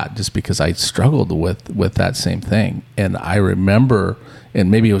with that just because I struggled with that same thing. And I remember and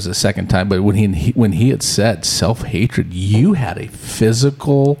maybe it was the second time, but when he had said self-hatred, you had a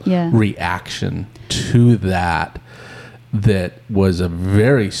physical reaction to that was a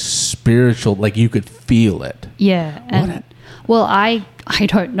very spiritual, like you could feel it. Yeah. And well, I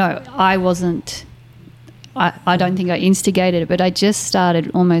don't know. I wasn't, I don't think I instigated it, but I just started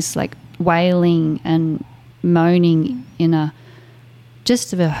almost like wailing and moaning in a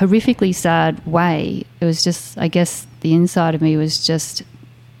horrifically sad way. It was just, I guess the inside of me was just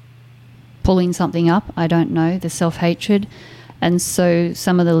pulling something up. I don't know, the self-hatred. And so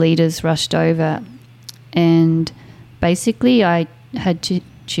some of the leaders rushed over, and basically I had to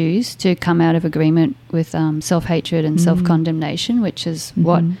choose to come out of agreement with self-hatred and self-condemnation, which is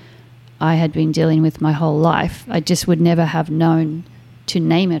what I had been dealing with my whole life. I just would never have known to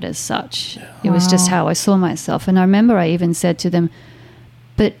name it as such. It was just how I saw myself. And I remember I even said to them,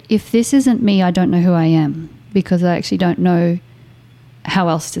 but if this isn't me, I don't know who I am, because I actually don't know how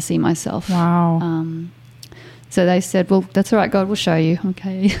else to see myself. Wow. So they said, well, that's all right, God will show you.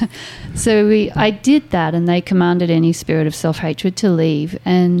 Okay. So I did that, and they commanded any spirit of self-hatred to leave.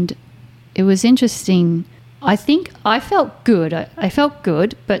 And it was interesting. I think I felt good. I felt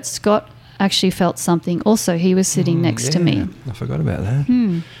good, but Scott actually felt something also. He was sitting next to me. I forgot about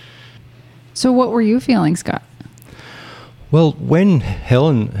that. So what were you feeling, Scott? Well, when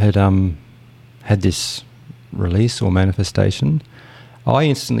Helen had this release or manifestation, I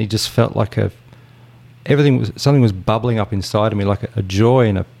instantly just felt like something was bubbling up inside of me, like a joy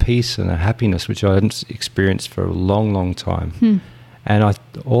and a peace and a happiness which I hadn't experienced for a long, long time. And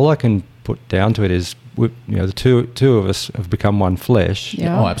all I can put down to it is, the two of us have become one flesh.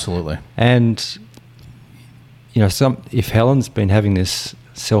 Yeah. Oh, absolutely. And if Helen's been having this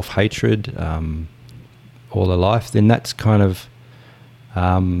self-hatred all her life, then that's kind of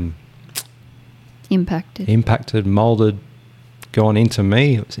impacted, molded, gone into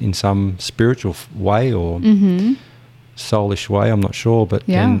me in some spiritual way or soulish way. I'm not sure, but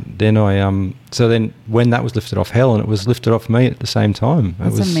then I so then when that was lifted off Helen, it was lifted off me at the same time.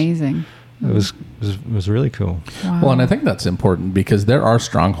 That's amazing. It was really cool. Wow. Well, and I think that's important because there are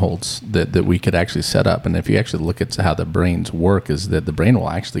strongholds that we could actually set up. And if you actually look at how the brains work, is that the brain will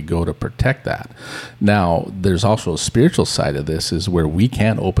actually go to protect that. Now, there's also a spiritual side of this is where we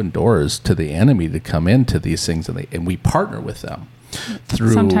can open doors to the enemy to come into these things, and we partner with them.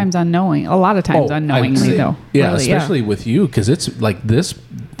 Through sometimes unknowing, a lot of times unknowingly though. Yeah, really, especially with you, because it's like this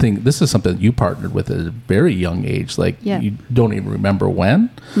thing. This is something that you partnered with at a very young age. Like you don't even remember when.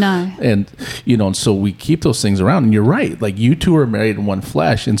 No. And and so we keep those things around. And you're right. Like you two are married in one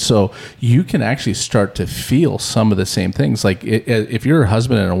flesh, and so you can actually start to feel some of the same things. Like if you're a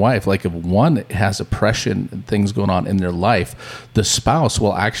husband and a wife, like if one has oppression and things going on in their life, the spouse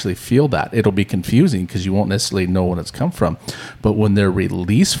will actually feel that. It'll be confusing because you won't necessarily know when it's come from, but when they're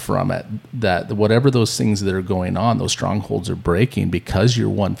released from it, that whatever those things that are going on, those strongholds are breaking because you're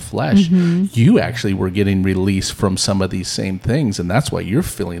one flesh. You actually were getting released from some of these same things, and that's why you're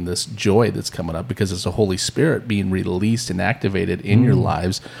feeling this joy that's coming up, because it's the Holy Spirit being released and activated in your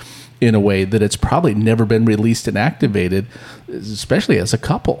lives in a way that it's probably never been released and activated, especially as a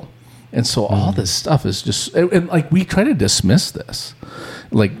couple. And so all this stuff is just, and like we try to dismiss this,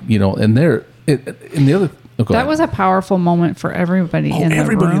 like and the other. That was a powerful moment for everybody in the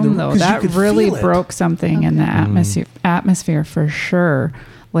room, though. That really broke something in the atmosphere for sure.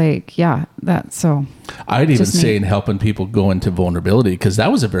 Like, that's so. I'd even say in helping people go into vulnerability, because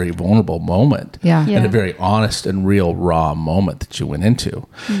that was a very vulnerable moment. And a very honest and real raw moment that you went into,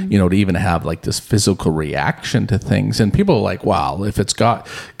 to even have like this physical reaction to things. And people are like, wow, if it's God,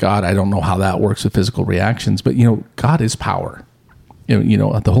 I don't know how that works with physical reactions, but God is power.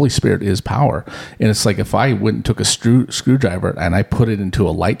 The Holy Spirit is power. And it's like if I went and took a screwdriver and I put it into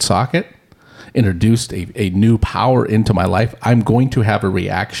a light socket, introduced a new power into my life, I'm going to have a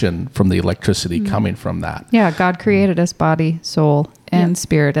reaction from the electricity coming from that. Yeah, God created us body, soul, and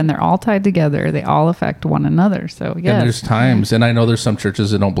spirit, and they're all tied together. They all affect one another. So, yes. And there's times, and I know there's some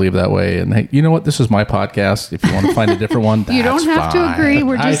churches that don't believe that way. And hey, you know what? This is my podcast. If you want to find a different one, that's you don't have fine. to agree.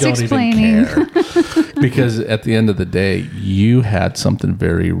 We're just explaining. Because at the end of the day, you had something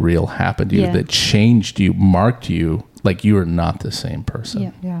very real happen to you that changed you, marked you, like you are not the same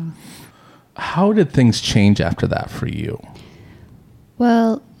person. Yeah. How did things change after that for you?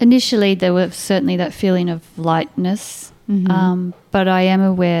 Well, initially there was certainly that feeling of lightness, but I am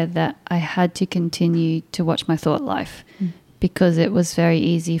aware that I had to continue to watch my thought life because it was very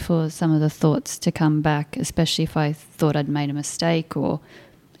easy for some of the thoughts to come back, especially if I thought I'd made a mistake or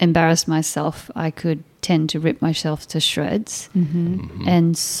embarrassed myself. I could tend to rip myself to shreds.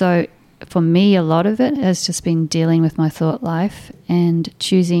 And so for me, a lot of it has just been dealing with my thought life and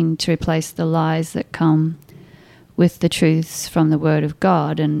choosing to replace the lies that come with the truths from the Word of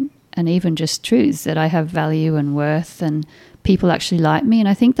God, and even just truths that I have value and worth and people actually like me. And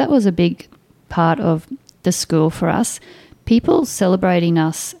I think that was a big part of the school for us, people celebrating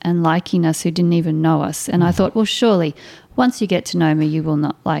us and liking us who didn't even know us. And I thought, well, surely once you get to know me, you will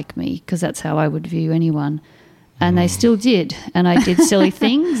not like me, because that's how I would view anyone. And they still did. And I did silly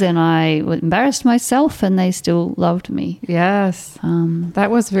things and I embarrassed myself, and they still loved me. Yes.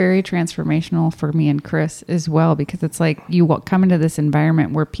 That was very transformational for me and Chris as well, because it's like you come into this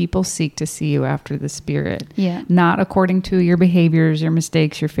environment where people seek to see you after the Spirit. Yeah. Not according to your behaviors, your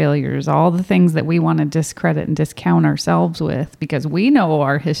mistakes, your failures, all the things that we want to discredit and discount ourselves with, because we know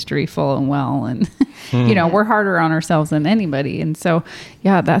our history full and well. And, we're harder on ourselves than anybody. And so,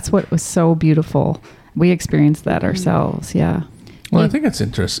 yeah, that's what was so beautiful. We experienced that ourselves, yeah. Well, I think it's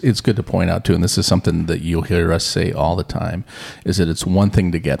interesting. It's good to point out, too, and this is something that you'll hear us say all the time, is that it's one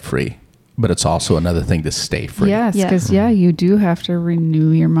thing to get free, but it's also another thing to stay free. Yes, because, you do have to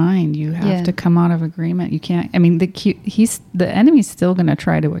renew your mind. You have to come out of agreement. You can't, the enemy's still going to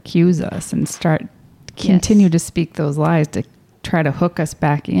try to accuse us and continue to speak those lies to try to hook us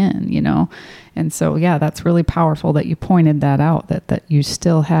back in, And so, that's really powerful that you pointed that out, that you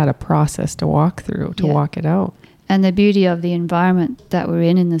still had a process to walk through, to walk it out. And the beauty of the environment that we're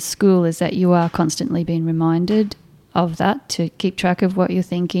in the school is that you are constantly being reminded of that, to keep track of what you're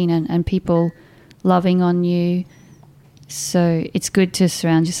thinking and people loving on you. So it's good to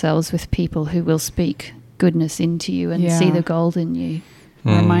surround yourselves with people who will speak goodness into you and see the gold in you.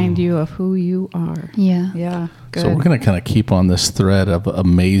 Remind you of who you are. Yeah. Good. So we're going to kind of keep on this thread of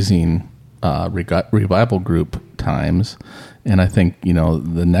amazing revival group times. And I think,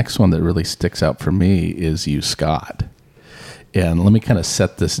 the next one that really sticks out for me is you, Scott. And let me kind of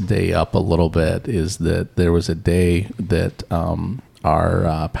set this day up a little bit, is that there was a day that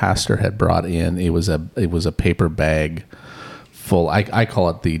our pastor had brought in. It was a paper bag full. I call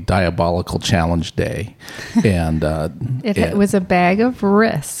it the diabolical challenge day, and it was a bag of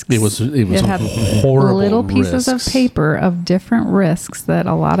risks. It had horrible little pieces risks. of paper of different risks that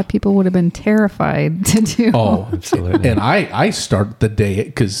a lot of people would have been terrified to do. Oh, absolutely. And I start the day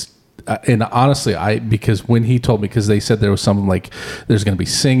because. And honestly, because when he told me, because they said there was something like there's going to be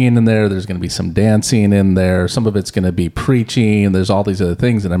singing in there's going to be some dancing in there, some of it's going to be preaching, and there's all these other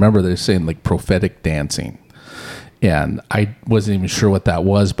things. And I remember they're saying like prophetic dancing. And I wasn't even sure what that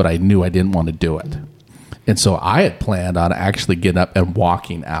was, but I knew I didn't want to do it. And so I had planned on actually getting up and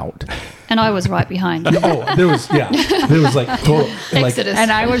walking out. And I was right behind. There was like total Exodus.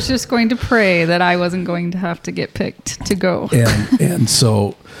 And I was just going to pray that I wasn't going to have to get picked to go. And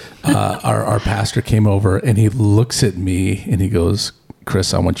so our pastor came over and he looks at me and he goes,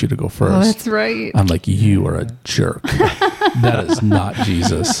 "Chris, I want you to go first." Oh, that's right. I'm like, "You are a jerk. That is not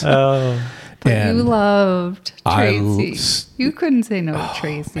Jesus." But and you loved Tracy. You couldn't say no to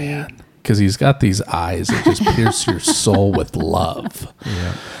Tracy. Man. Because he's got these eyes that just pierce your soul with love.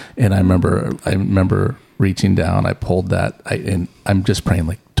 Yeah. And I remember reaching down, I pulled that, and I'm just praying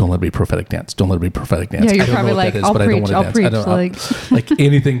like, "Don't let it be prophetic dance. Don't let it be prophetic dance." Yeah, you're I don't probably know what like, that is, I'll but preach, I don't want to dance. I'll like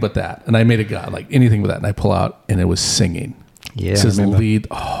anything but that. And I made a God, like anything but that. And I pull out, and it was singing. Yeah. It says lead.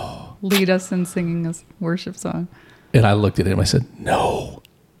 Lead us in singing a worship song. And I looked at him. I said, "No."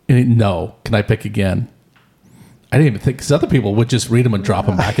 And no. Can I pick again? I didn't even think, because other people would just read them and drop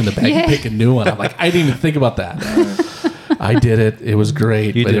them back in the bag and pick a new one. I'm like, I didn't even think about that. I did it. It was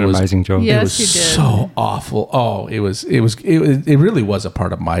great. You did an amazing job. Yes, it was you did. So awful. Oh, it really was a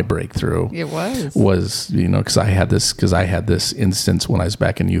part of my breakthrough. It was. Because I had this instance when I was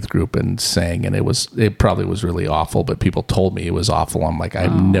back in youth group and sang, and it probably was really awful, but people told me it was awful. I'm like,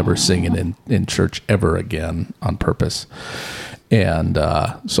 I'm never singing in church ever again on purpose. And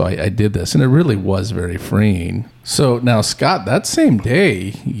so I did this, and it really was very freeing. So now, Scott, that same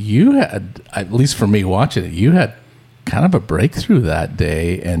day, you had, at least for me watching it, you had kind of a breakthrough that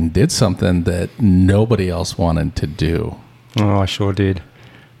day and did something that nobody else wanted to do. Oh, I sure did.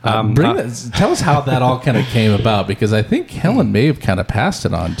 Tell us how that all kind of came about, because I think Helen may have kind of passed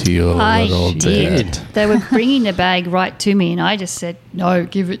it on to you a little bit. They were bringing the bag right to me, and I just said, "No,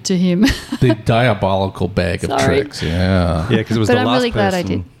 give it to him." The diabolical bag of tricks. Yeah. Yeah, because it was But the I'm last really glad I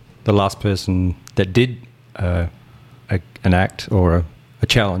person. did. The last person that did an act or a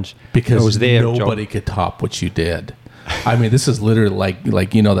challenge, Because it was their nobody job. could top what you did. I mean, this is literally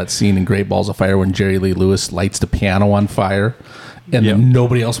like that scene in Great Balls of Fire when Jerry Lee Lewis lights the piano on fire, and then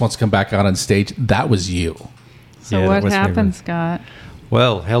nobody else wants to come back out on stage. That was you. So what happened, Scott?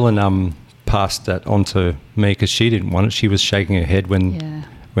 Well, Helen passed that on to me because she didn't want it. She was shaking her head when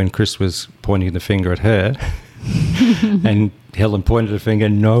when Chris was pointing the finger at her and Helen pointed a finger,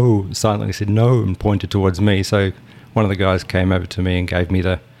 no, silently said no, and pointed towards me. So one of the guys came over to me and gave me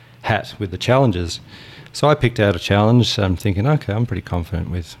the hat with the challenges. So I picked out a challenge. I'm thinking, okay, I'm pretty confident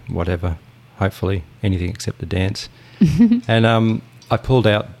with whatever, hopefully anything except the dance. And I pulled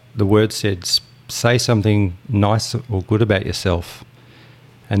out, the word said, say something nice or good about yourself.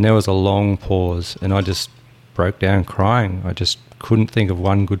 And there was a long pause, and I just broke down crying. I just couldn't think of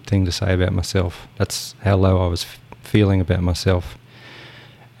one good thing to say about myself. That's how low I was feeling about myself.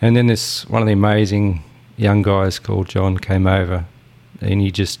 And then one of the amazing young guys called John came over, and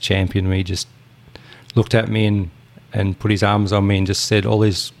he just championed me, just looked at me and put his arms on me and just said all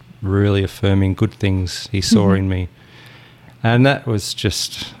these really affirming good things he saw in me. And that was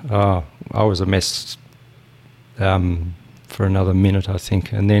just, I was a mess for another minute, I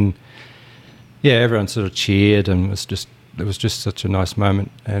think. And then, yeah, everyone sort of cheered, and it was just such a nice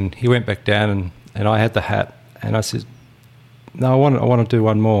moment. And he went back down, and I had the hat, and I said, no, I want to do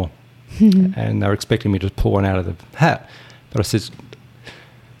one more. And they were expecting me to pull one out of the hat. But I said,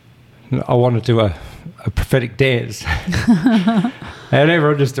 I want to do a prophetic dance. And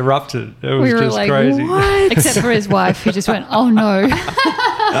everyone just erupted. It was just like, crazy. What? Except for his wife, who just went, oh no.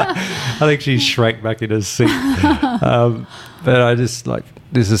 I think she shrank back in her seat. But I just like,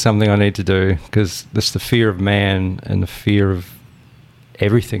 this is something I need to do, because this the fear of man and the fear of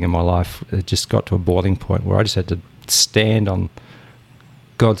everything in my life. It just got to a boiling point where I just had to stand on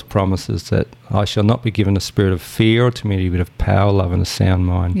God's promises that I shall not be given a spirit of fear or timidity, but of power, love, and a sound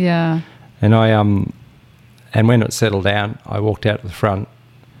mind. Yeah. And and when it settled down, I walked out to the front,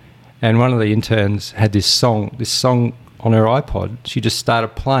 and one of the interns had this song on her iPod. She just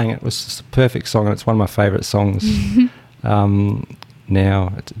started playing it. It was just a perfect song, and it's one of my favourite songs.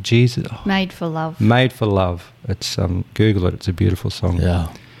 Now it's Jesus. Made for Love. Made for Love. It's Google it. It's a beautiful song. Yeah.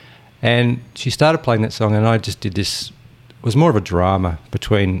 And she started playing that song, and I just did this. It was more of a drama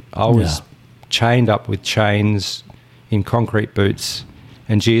between I was chained up with chains in concrete boots,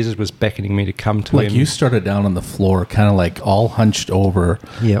 and Jesus was beckoning me to come to him. Like you started down on the floor, kind of like all hunched over,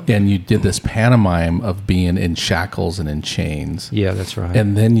 and you did this pantomime of being in shackles and in chains. Yeah, that's right.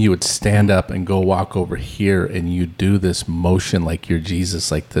 And then you would stand up and go walk over here, and you do this motion like you're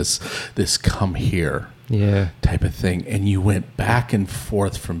Jesus, like this come here type of thing. And you went back and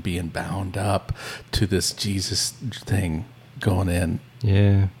forth from being bound up to this Jesus thing going in.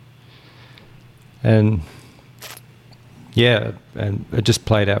 Yeah. And it just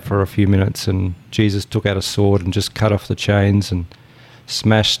played out for a few minutes, and Jesus took out a sword and just cut off the chains and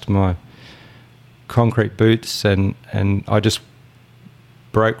smashed my concrete boots, and I just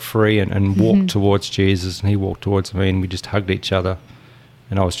broke free and walked towards Jesus, and he walked towards me, and we just hugged each other,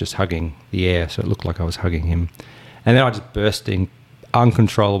 and I was just hugging the air, so it looked like I was hugging him. And then I just burst in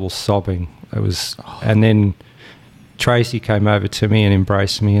uncontrollable sobbing. And then Tracy came over to me and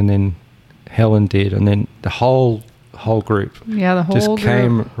embraced me, and then Helen did, and then the whole group just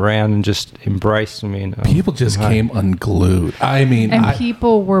came around and just embraced me. And people just came unglued. I mean,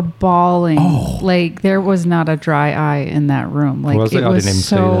 people were bawling. Like there was not a dry eye in that room. Like it was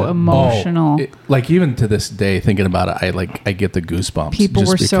so emotional. Like even to this day, thinking about it, I get the goosebumps. People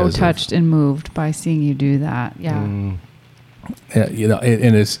were so touched and moved by seeing you do that. Yeah. And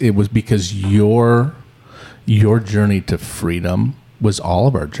it was because your journey to freedom was all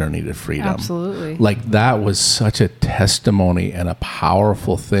of our journey to freedom. Absolutely. Like that was such a testimony and a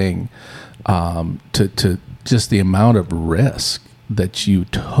powerful thing, to just the amount of risk that you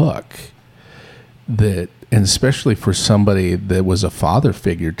took, and especially for somebody that was a father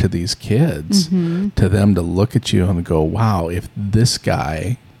figure to these kids, to them to look at you and go, wow, if this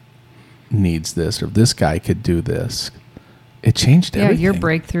guy needs this, or if this guy could do this, it changed everything. Yeah, your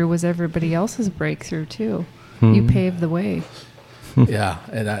breakthrough was everybody else's breakthrough too. You paved the way. Yeah,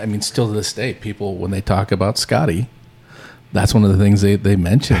 and I mean, still to this day, people, when they talk about Scotty, that's one of the things they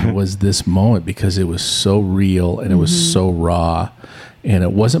mentioned was this moment, because it was so real and it was so raw, and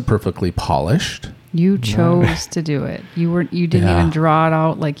it wasn't perfectly polished. You chose to do it. You didn't even draw it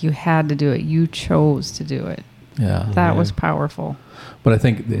out like you had to do it. You chose to do it. Yeah, that was powerful. But I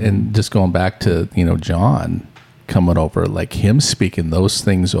think, and just going back to John coming over, like him speaking those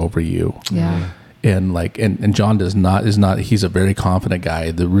things over you. Yeah. And John is not he's a very confident guy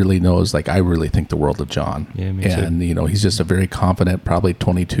that really knows, like I really think the world of John. Yeah, me too. He's just a very confident, probably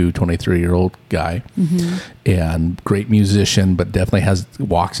 22, 23-year-old guy, and great musician, but definitely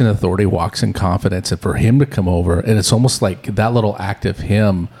walks in authority, walks in confidence. And for him to come over, and it's almost like that little act of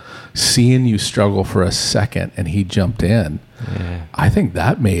him seeing you struggle for a second and he jumped in. Yeah. I think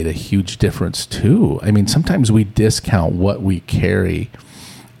that made a huge difference too. I mean, sometimes we discount what we carry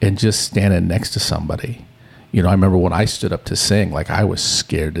and just standing next to somebody. You know, I remember when I stood up to sing, like I was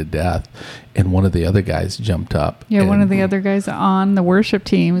scared to death, and one of the other guys jumped up. Yeah, one of the other guys on the worship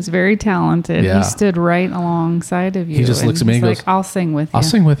team is very talented. Yeah. He stood right alongside of you. He just looks at me and goes, like, I'll sing with you. I'll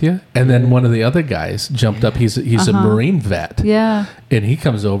sing with you. And then one of the other guys jumped up. He's a Marine vet. Yeah. And he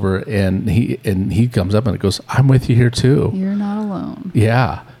comes over and he comes up and goes, I'm with you here too. You're not alone.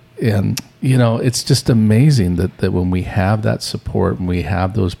 Yeah. And, you know, it's just amazing that when we have that support and we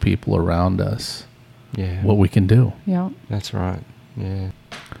have those people around us, what we can do. Yeah. That's right. Yeah.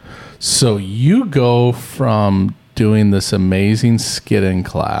 So you go from doing this amazing skidding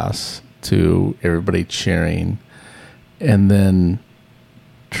class to everybody cheering, and then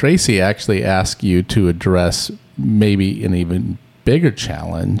Tracy actually asked you to address maybe an even bigger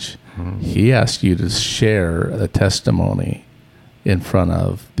challenge. He asked you to share a testimony in front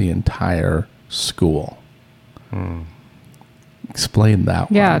of the entire school. Explain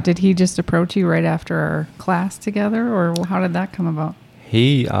that one. Yeah. Did he just approach you right after our class together, or how did that come about?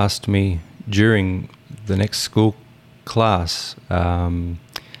 He asked me during the next school class,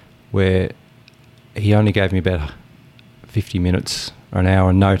 where he only gave me about 50 minutes or an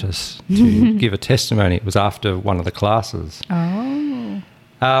hour notice to give a testimony. It was after one of the classes. Oh.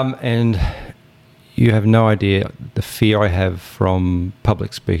 And you have no idea the fear I have from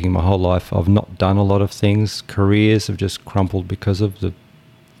public speaking my whole life. I've not done a lot of things. Careers have just crumpled because of the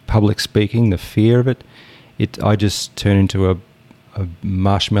public speaking, the fear of it. I just turn into a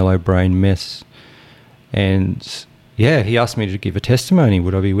marshmallow brain mess. And yeah, he asked me to give a testimony.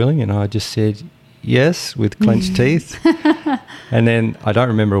 Would I be willing? And I just said yes with clenched teeth. And then I don't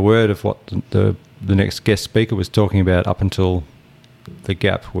remember a word of what the next guest speaker was talking about up until the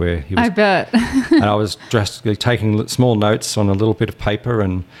gap where he was. I bet. And I was just taking small notes on a little bit of paper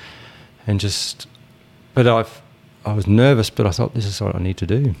and just. But I was nervous, but I thought this is what I need to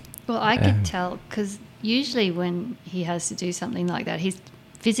do. Well, I could tell because usually when he has to do something like that, he's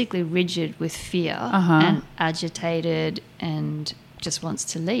physically rigid with fear and agitated and just wants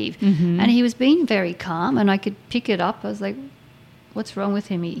to leave. And he was being very calm, and I could pick it up. I was like, what's wrong with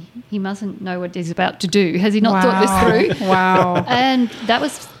him? He mustn't know what he's about to do. Has he not thought this through? Wow. And that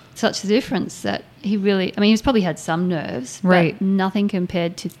was such a difference that he really, I mean, he's probably had some nerves, right, but nothing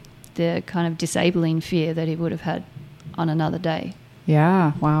compared to the kind of disabling fear that he would have had on another day.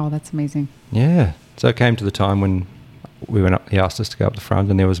 Yeah. Wow. That's amazing. Yeah. So it came to the time when we went up, he asked us to go up the front,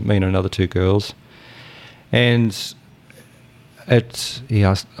 and there was me and another two girls. And I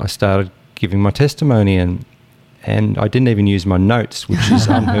started giving my testimony, and I didn't even use my notes, which is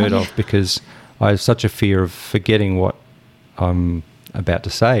unheard of, because I have such a fear of forgetting what I'm about to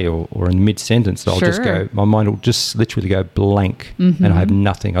say, or in mid-sentence, I'll just go, my mind will just literally go blank, and I have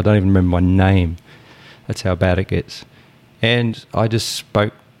nothing. I don't even remember my name. That's how bad it gets. And I just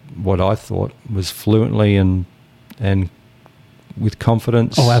spoke what I thought was fluently and with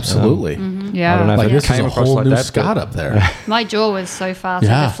confidence. Oh, absolutely. Yeah. I don't know like if this it came is a across whole like new that, Scott up there. My jaw was so far to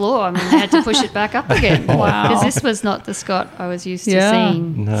the floor. I mean, I had to push it back up again. Wow. Because this was not the Scott I was used to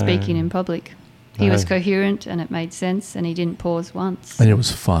seeing speaking in public. He was coherent, and it made sense, and he didn't pause once. And it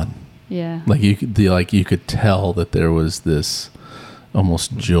was fun. Yeah. Like you could tell that there was this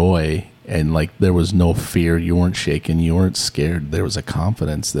almost joy, and like there was no fear. You weren't shaken. You weren't scared. There was a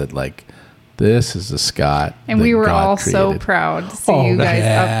confidence that like, this is the Scott. And we were God all created. so proud to see you guys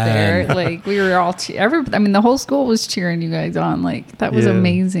up there. Like we were all, the whole school was cheering you guys on. Like that was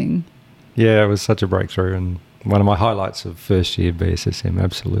amazing. Yeah, it was such a breakthrough, and one of my highlights of first year BSSM,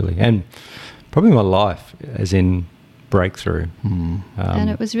 absolutely. And probably my life, as in breakthrough. And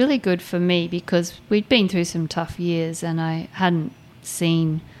it was really good for me because we'd been through some tough years, and I hadn't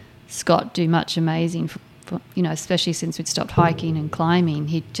seen Scott do much amazing, especially since we'd stopped hiking and climbing.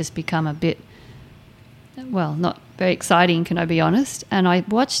 He'd just become a bit, not very exciting, can I be honest? And I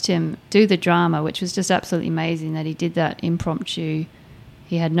watched him do the drama, which was just absolutely amazing that he did that impromptu.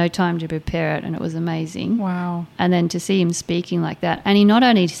 He had no time to prepare it, and it was amazing. Wow. And then to see him speaking like that. And he not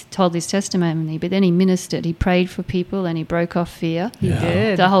only told his testimony, but then he ministered. He prayed for people, and he broke off fear. He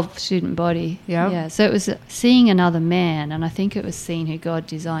did. The whole student body. Yep. Yeah. So it was seeing another man, and I think it was seeing who God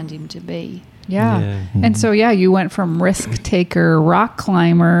designed him to be. Yeah. And so, you went from risk taker, rock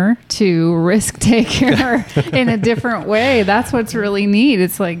climber to risk taker in a different way. That's what's really neat.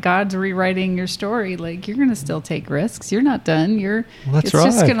 It's like God's rewriting your story. Like you're going to still take risks. You're not done. It's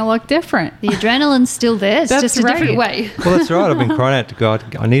just going to look different. The adrenaline's still there. It's just a different way. Well, that's right. I've been crying out to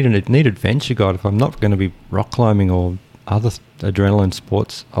God. I need adventure, God. If I'm not going to be rock climbing or other adrenaline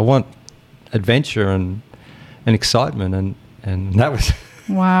sports, I want adventure and excitement. And that was...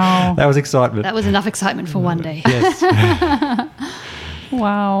 Wow. That was excitement. That was enough excitement for one day. Yes.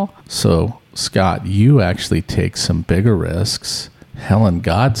 Wow. So, Scott, you actually take some bigger risks. Helen,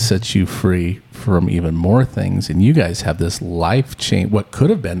 God sets you free from even more things. And you guys have this what could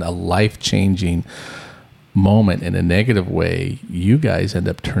have been a life-changing moment in a negative way. You guys end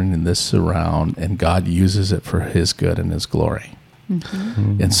up turning this around, and God uses it for his good and his glory.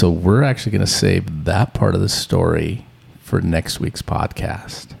 Mm-hmm. And so we're actually going to save that part of the story for next week's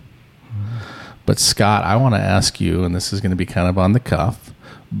podcast. But Scott, I want to ask you, and this is going to be kind of on the cuff,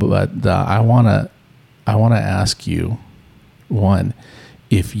 but I want to ask you, one,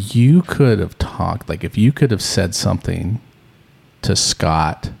 if you could have talked, like if you could have said something to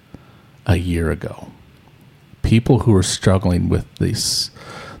Scott a year ago, people who are struggling with these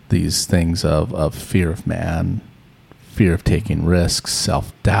things of fear of man, fear of taking risks,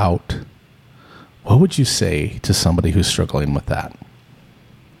 self-doubt, what would you say to somebody who's struggling with that?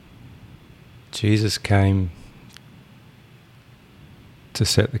 Jesus came to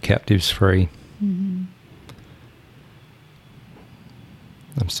set the captives free. Mm-hmm.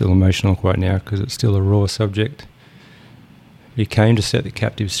 I'm still emotional right now because it's still a raw subject. He came to set the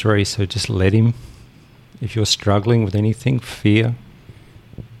captives free, so just let him. If you're struggling with anything, fear,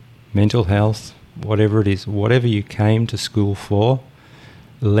 mental health, whatever it is, whatever you came to school for,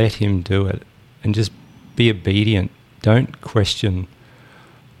 let him do it. And just be obedient. Don't question,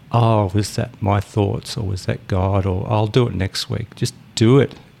 oh, was that my thoughts, or was that God, or I'll do it next week. Just do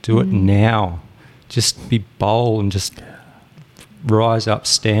it. Do it now. Just be bold and just rise up,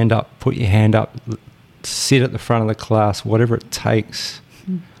 stand up, put your hand up, sit at the front of the class, whatever it takes.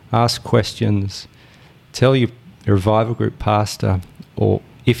 Ask questions. Tell your revival group pastor, or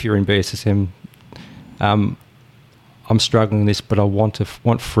if you're in BSSM, I'm struggling with this, but I want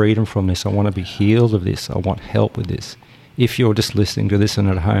freedom from this. I want to be healed of this. I want help with this. If you're just listening to this and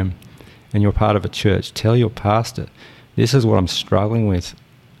at home and you're part of a church, tell your pastor, this is what I'm struggling with.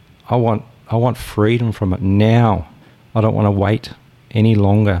 I want freedom from it now. I don't want to wait any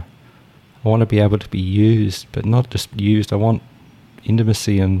longer. I want to be able to be used, but not just used. I want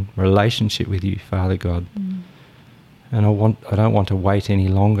intimacy and relationship with you, Father God. And I don't want to wait any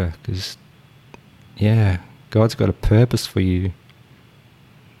longer, because God's got a purpose for you.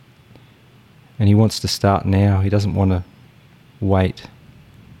 And he wants to start now. He doesn't want to wait.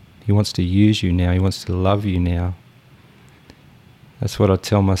 He wants to use you now. He wants to love you now. That's what I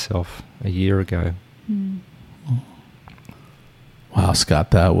tell myself a year ago. Wow,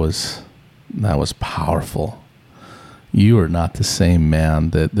 Scott, that was powerful. You are not the same man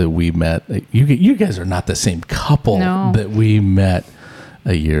that we met. You guys are not the same couple that we met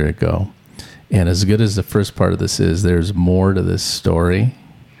a year ago. And as good as the first part of this is, there's more to this story.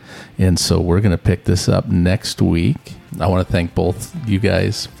 And so we're going to pick this up next week. I want to thank both you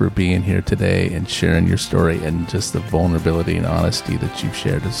guys for being here today and sharing your story, and just the vulnerability and honesty that you've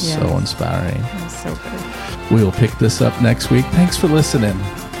shared is so inspiring. That's so good. We will pick this up next week. Thanks for listening.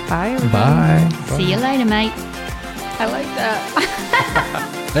 Bye, everybody. Bye. See you later, mate. I like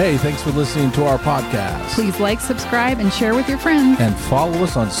that. Hey, thanks for listening to our podcast. Please like, subscribe, and share with your friends. And follow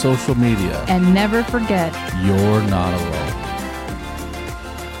us on social media. And never forget, you're not alone.